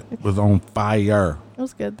 The shit was on fire. It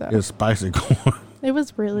was good, though. It's spicy corn. It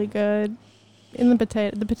was really good. And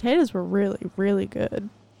the potatoes were really, really good.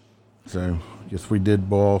 So, yes, we did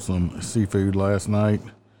boil some seafood last night.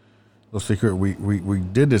 No secret, we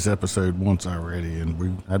did this episode once already,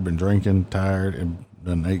 and I'd been drinking, tired, and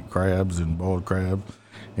done ate crabs and boiled crab.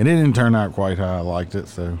 And it didn't turn out quite how I liked it,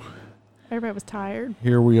 so Everybody was tired.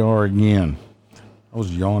 here we are again. I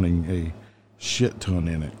was yawning a shit ton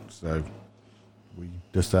in it, so we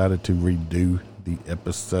decided to redo the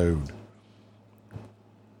episode.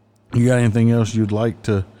 You got anything else you'd like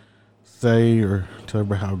to say or tell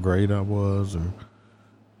about how great I was? Or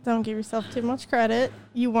Don't give yourself too much credit.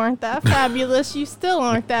 You weren't that fabulous. You still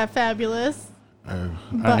aren't that fabulous. I am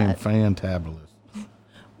But- fantabulous.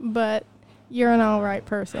 But you're an all right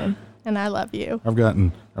person, and I love you. I've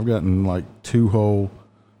gotten like 2 whole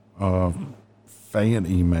fan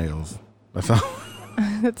emails. That's all.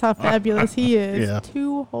 That's how fabulous he is. Yeah.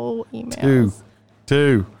 2 whole emails.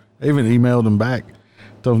 Two. I even emailed them back.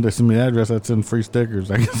 Told them they send me the address. I'd send free stickers.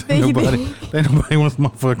 I guess nobody wants my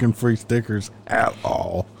fucking free stickers at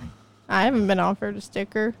all. I haven't been offered a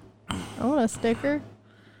sticker. I want a sticker.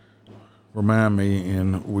 Remind me,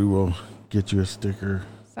 and we will get you a sticker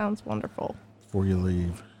Sounds wonderful. before you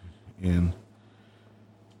leave. And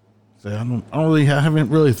say I haven't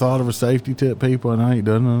really thought of a safety tip, people, and I ain't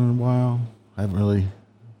done it in a while. I haven't really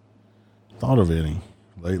thought of any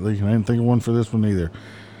lately, and I didn't think of one for this one either.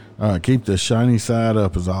 Keep the shiny side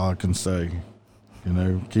up is all I can say. You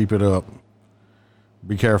know, keep it up.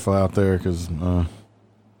 Be careful out there, because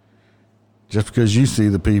just because you see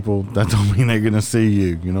the people, that don't mean they're gonna see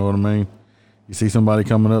you. You know what I mean? You see somebody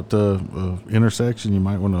coming up the intersection, you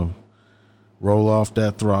might want to roll off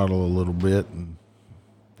that throttle a little bit and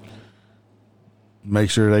make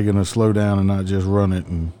sure they're going to slow down and not just run it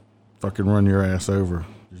and fucking run your ass over,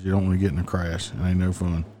 because you don't want to get in a crash. It ain't no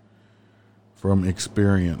fun. From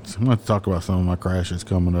experience, I'm going to talk about some of my crashes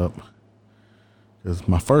coming up, because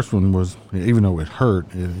my first one was, even though it hurt,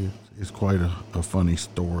 it's quite a funny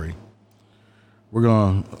story. We're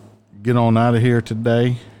going to get on out of here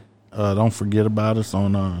today. Don't forget about us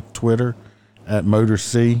on Twitter at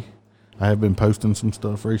MotorC. I have been posting some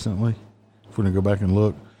stuff recently. if we want to go back and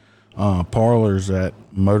look. Parlor's at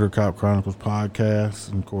Motor Cop Chronicles Podcast.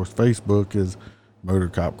 And, of course, Facebook is Motor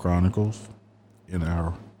Cop Chronicles. And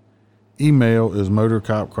our email is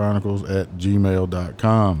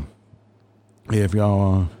motorcopchronicles@gmail.com. If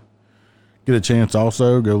y'all get a chance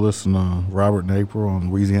also, go listen to Robert and April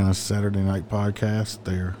on Louisiana Saturday Night Podcast.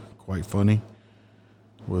 They're quite funny.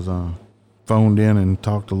 Was phoned in and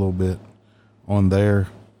talked a little bit on their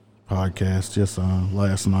podcast just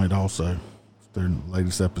last night also. It's their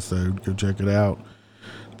latest episode. Go check it out.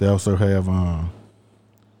 They also have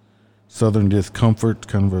Southern Discomfort,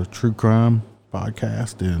 kind of a true crime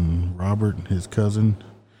podcast, and Robert and his cousin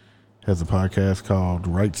has a podcast called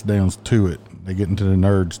Writes Downs to It. They get into the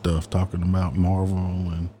nerd stuff, talking about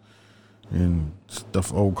Marvel and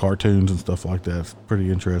stuff, old cartoons and stuff like that. It's pretty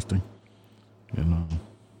interesting. And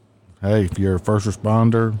hey, if you're a first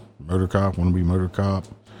responder, motor cop, want to be motor cop,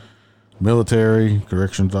 military,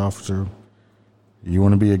 corrections officer, you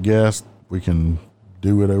want to be a guest, we can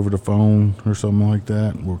do it over the phone or something like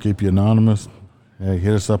that. We'll keep you anonymous. Hey,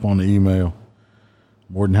 hit us up on the email.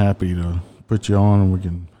 More than happy to put you on and we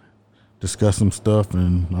can discuss some stuff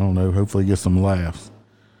and, I don't know, hopefully get some laughs.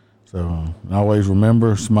 So, and always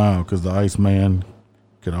remember, smile, because the Iceman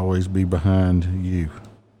could always be behind you.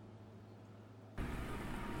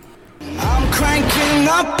 I'm cranking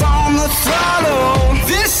up on the throttle.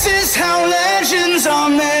 This is how legends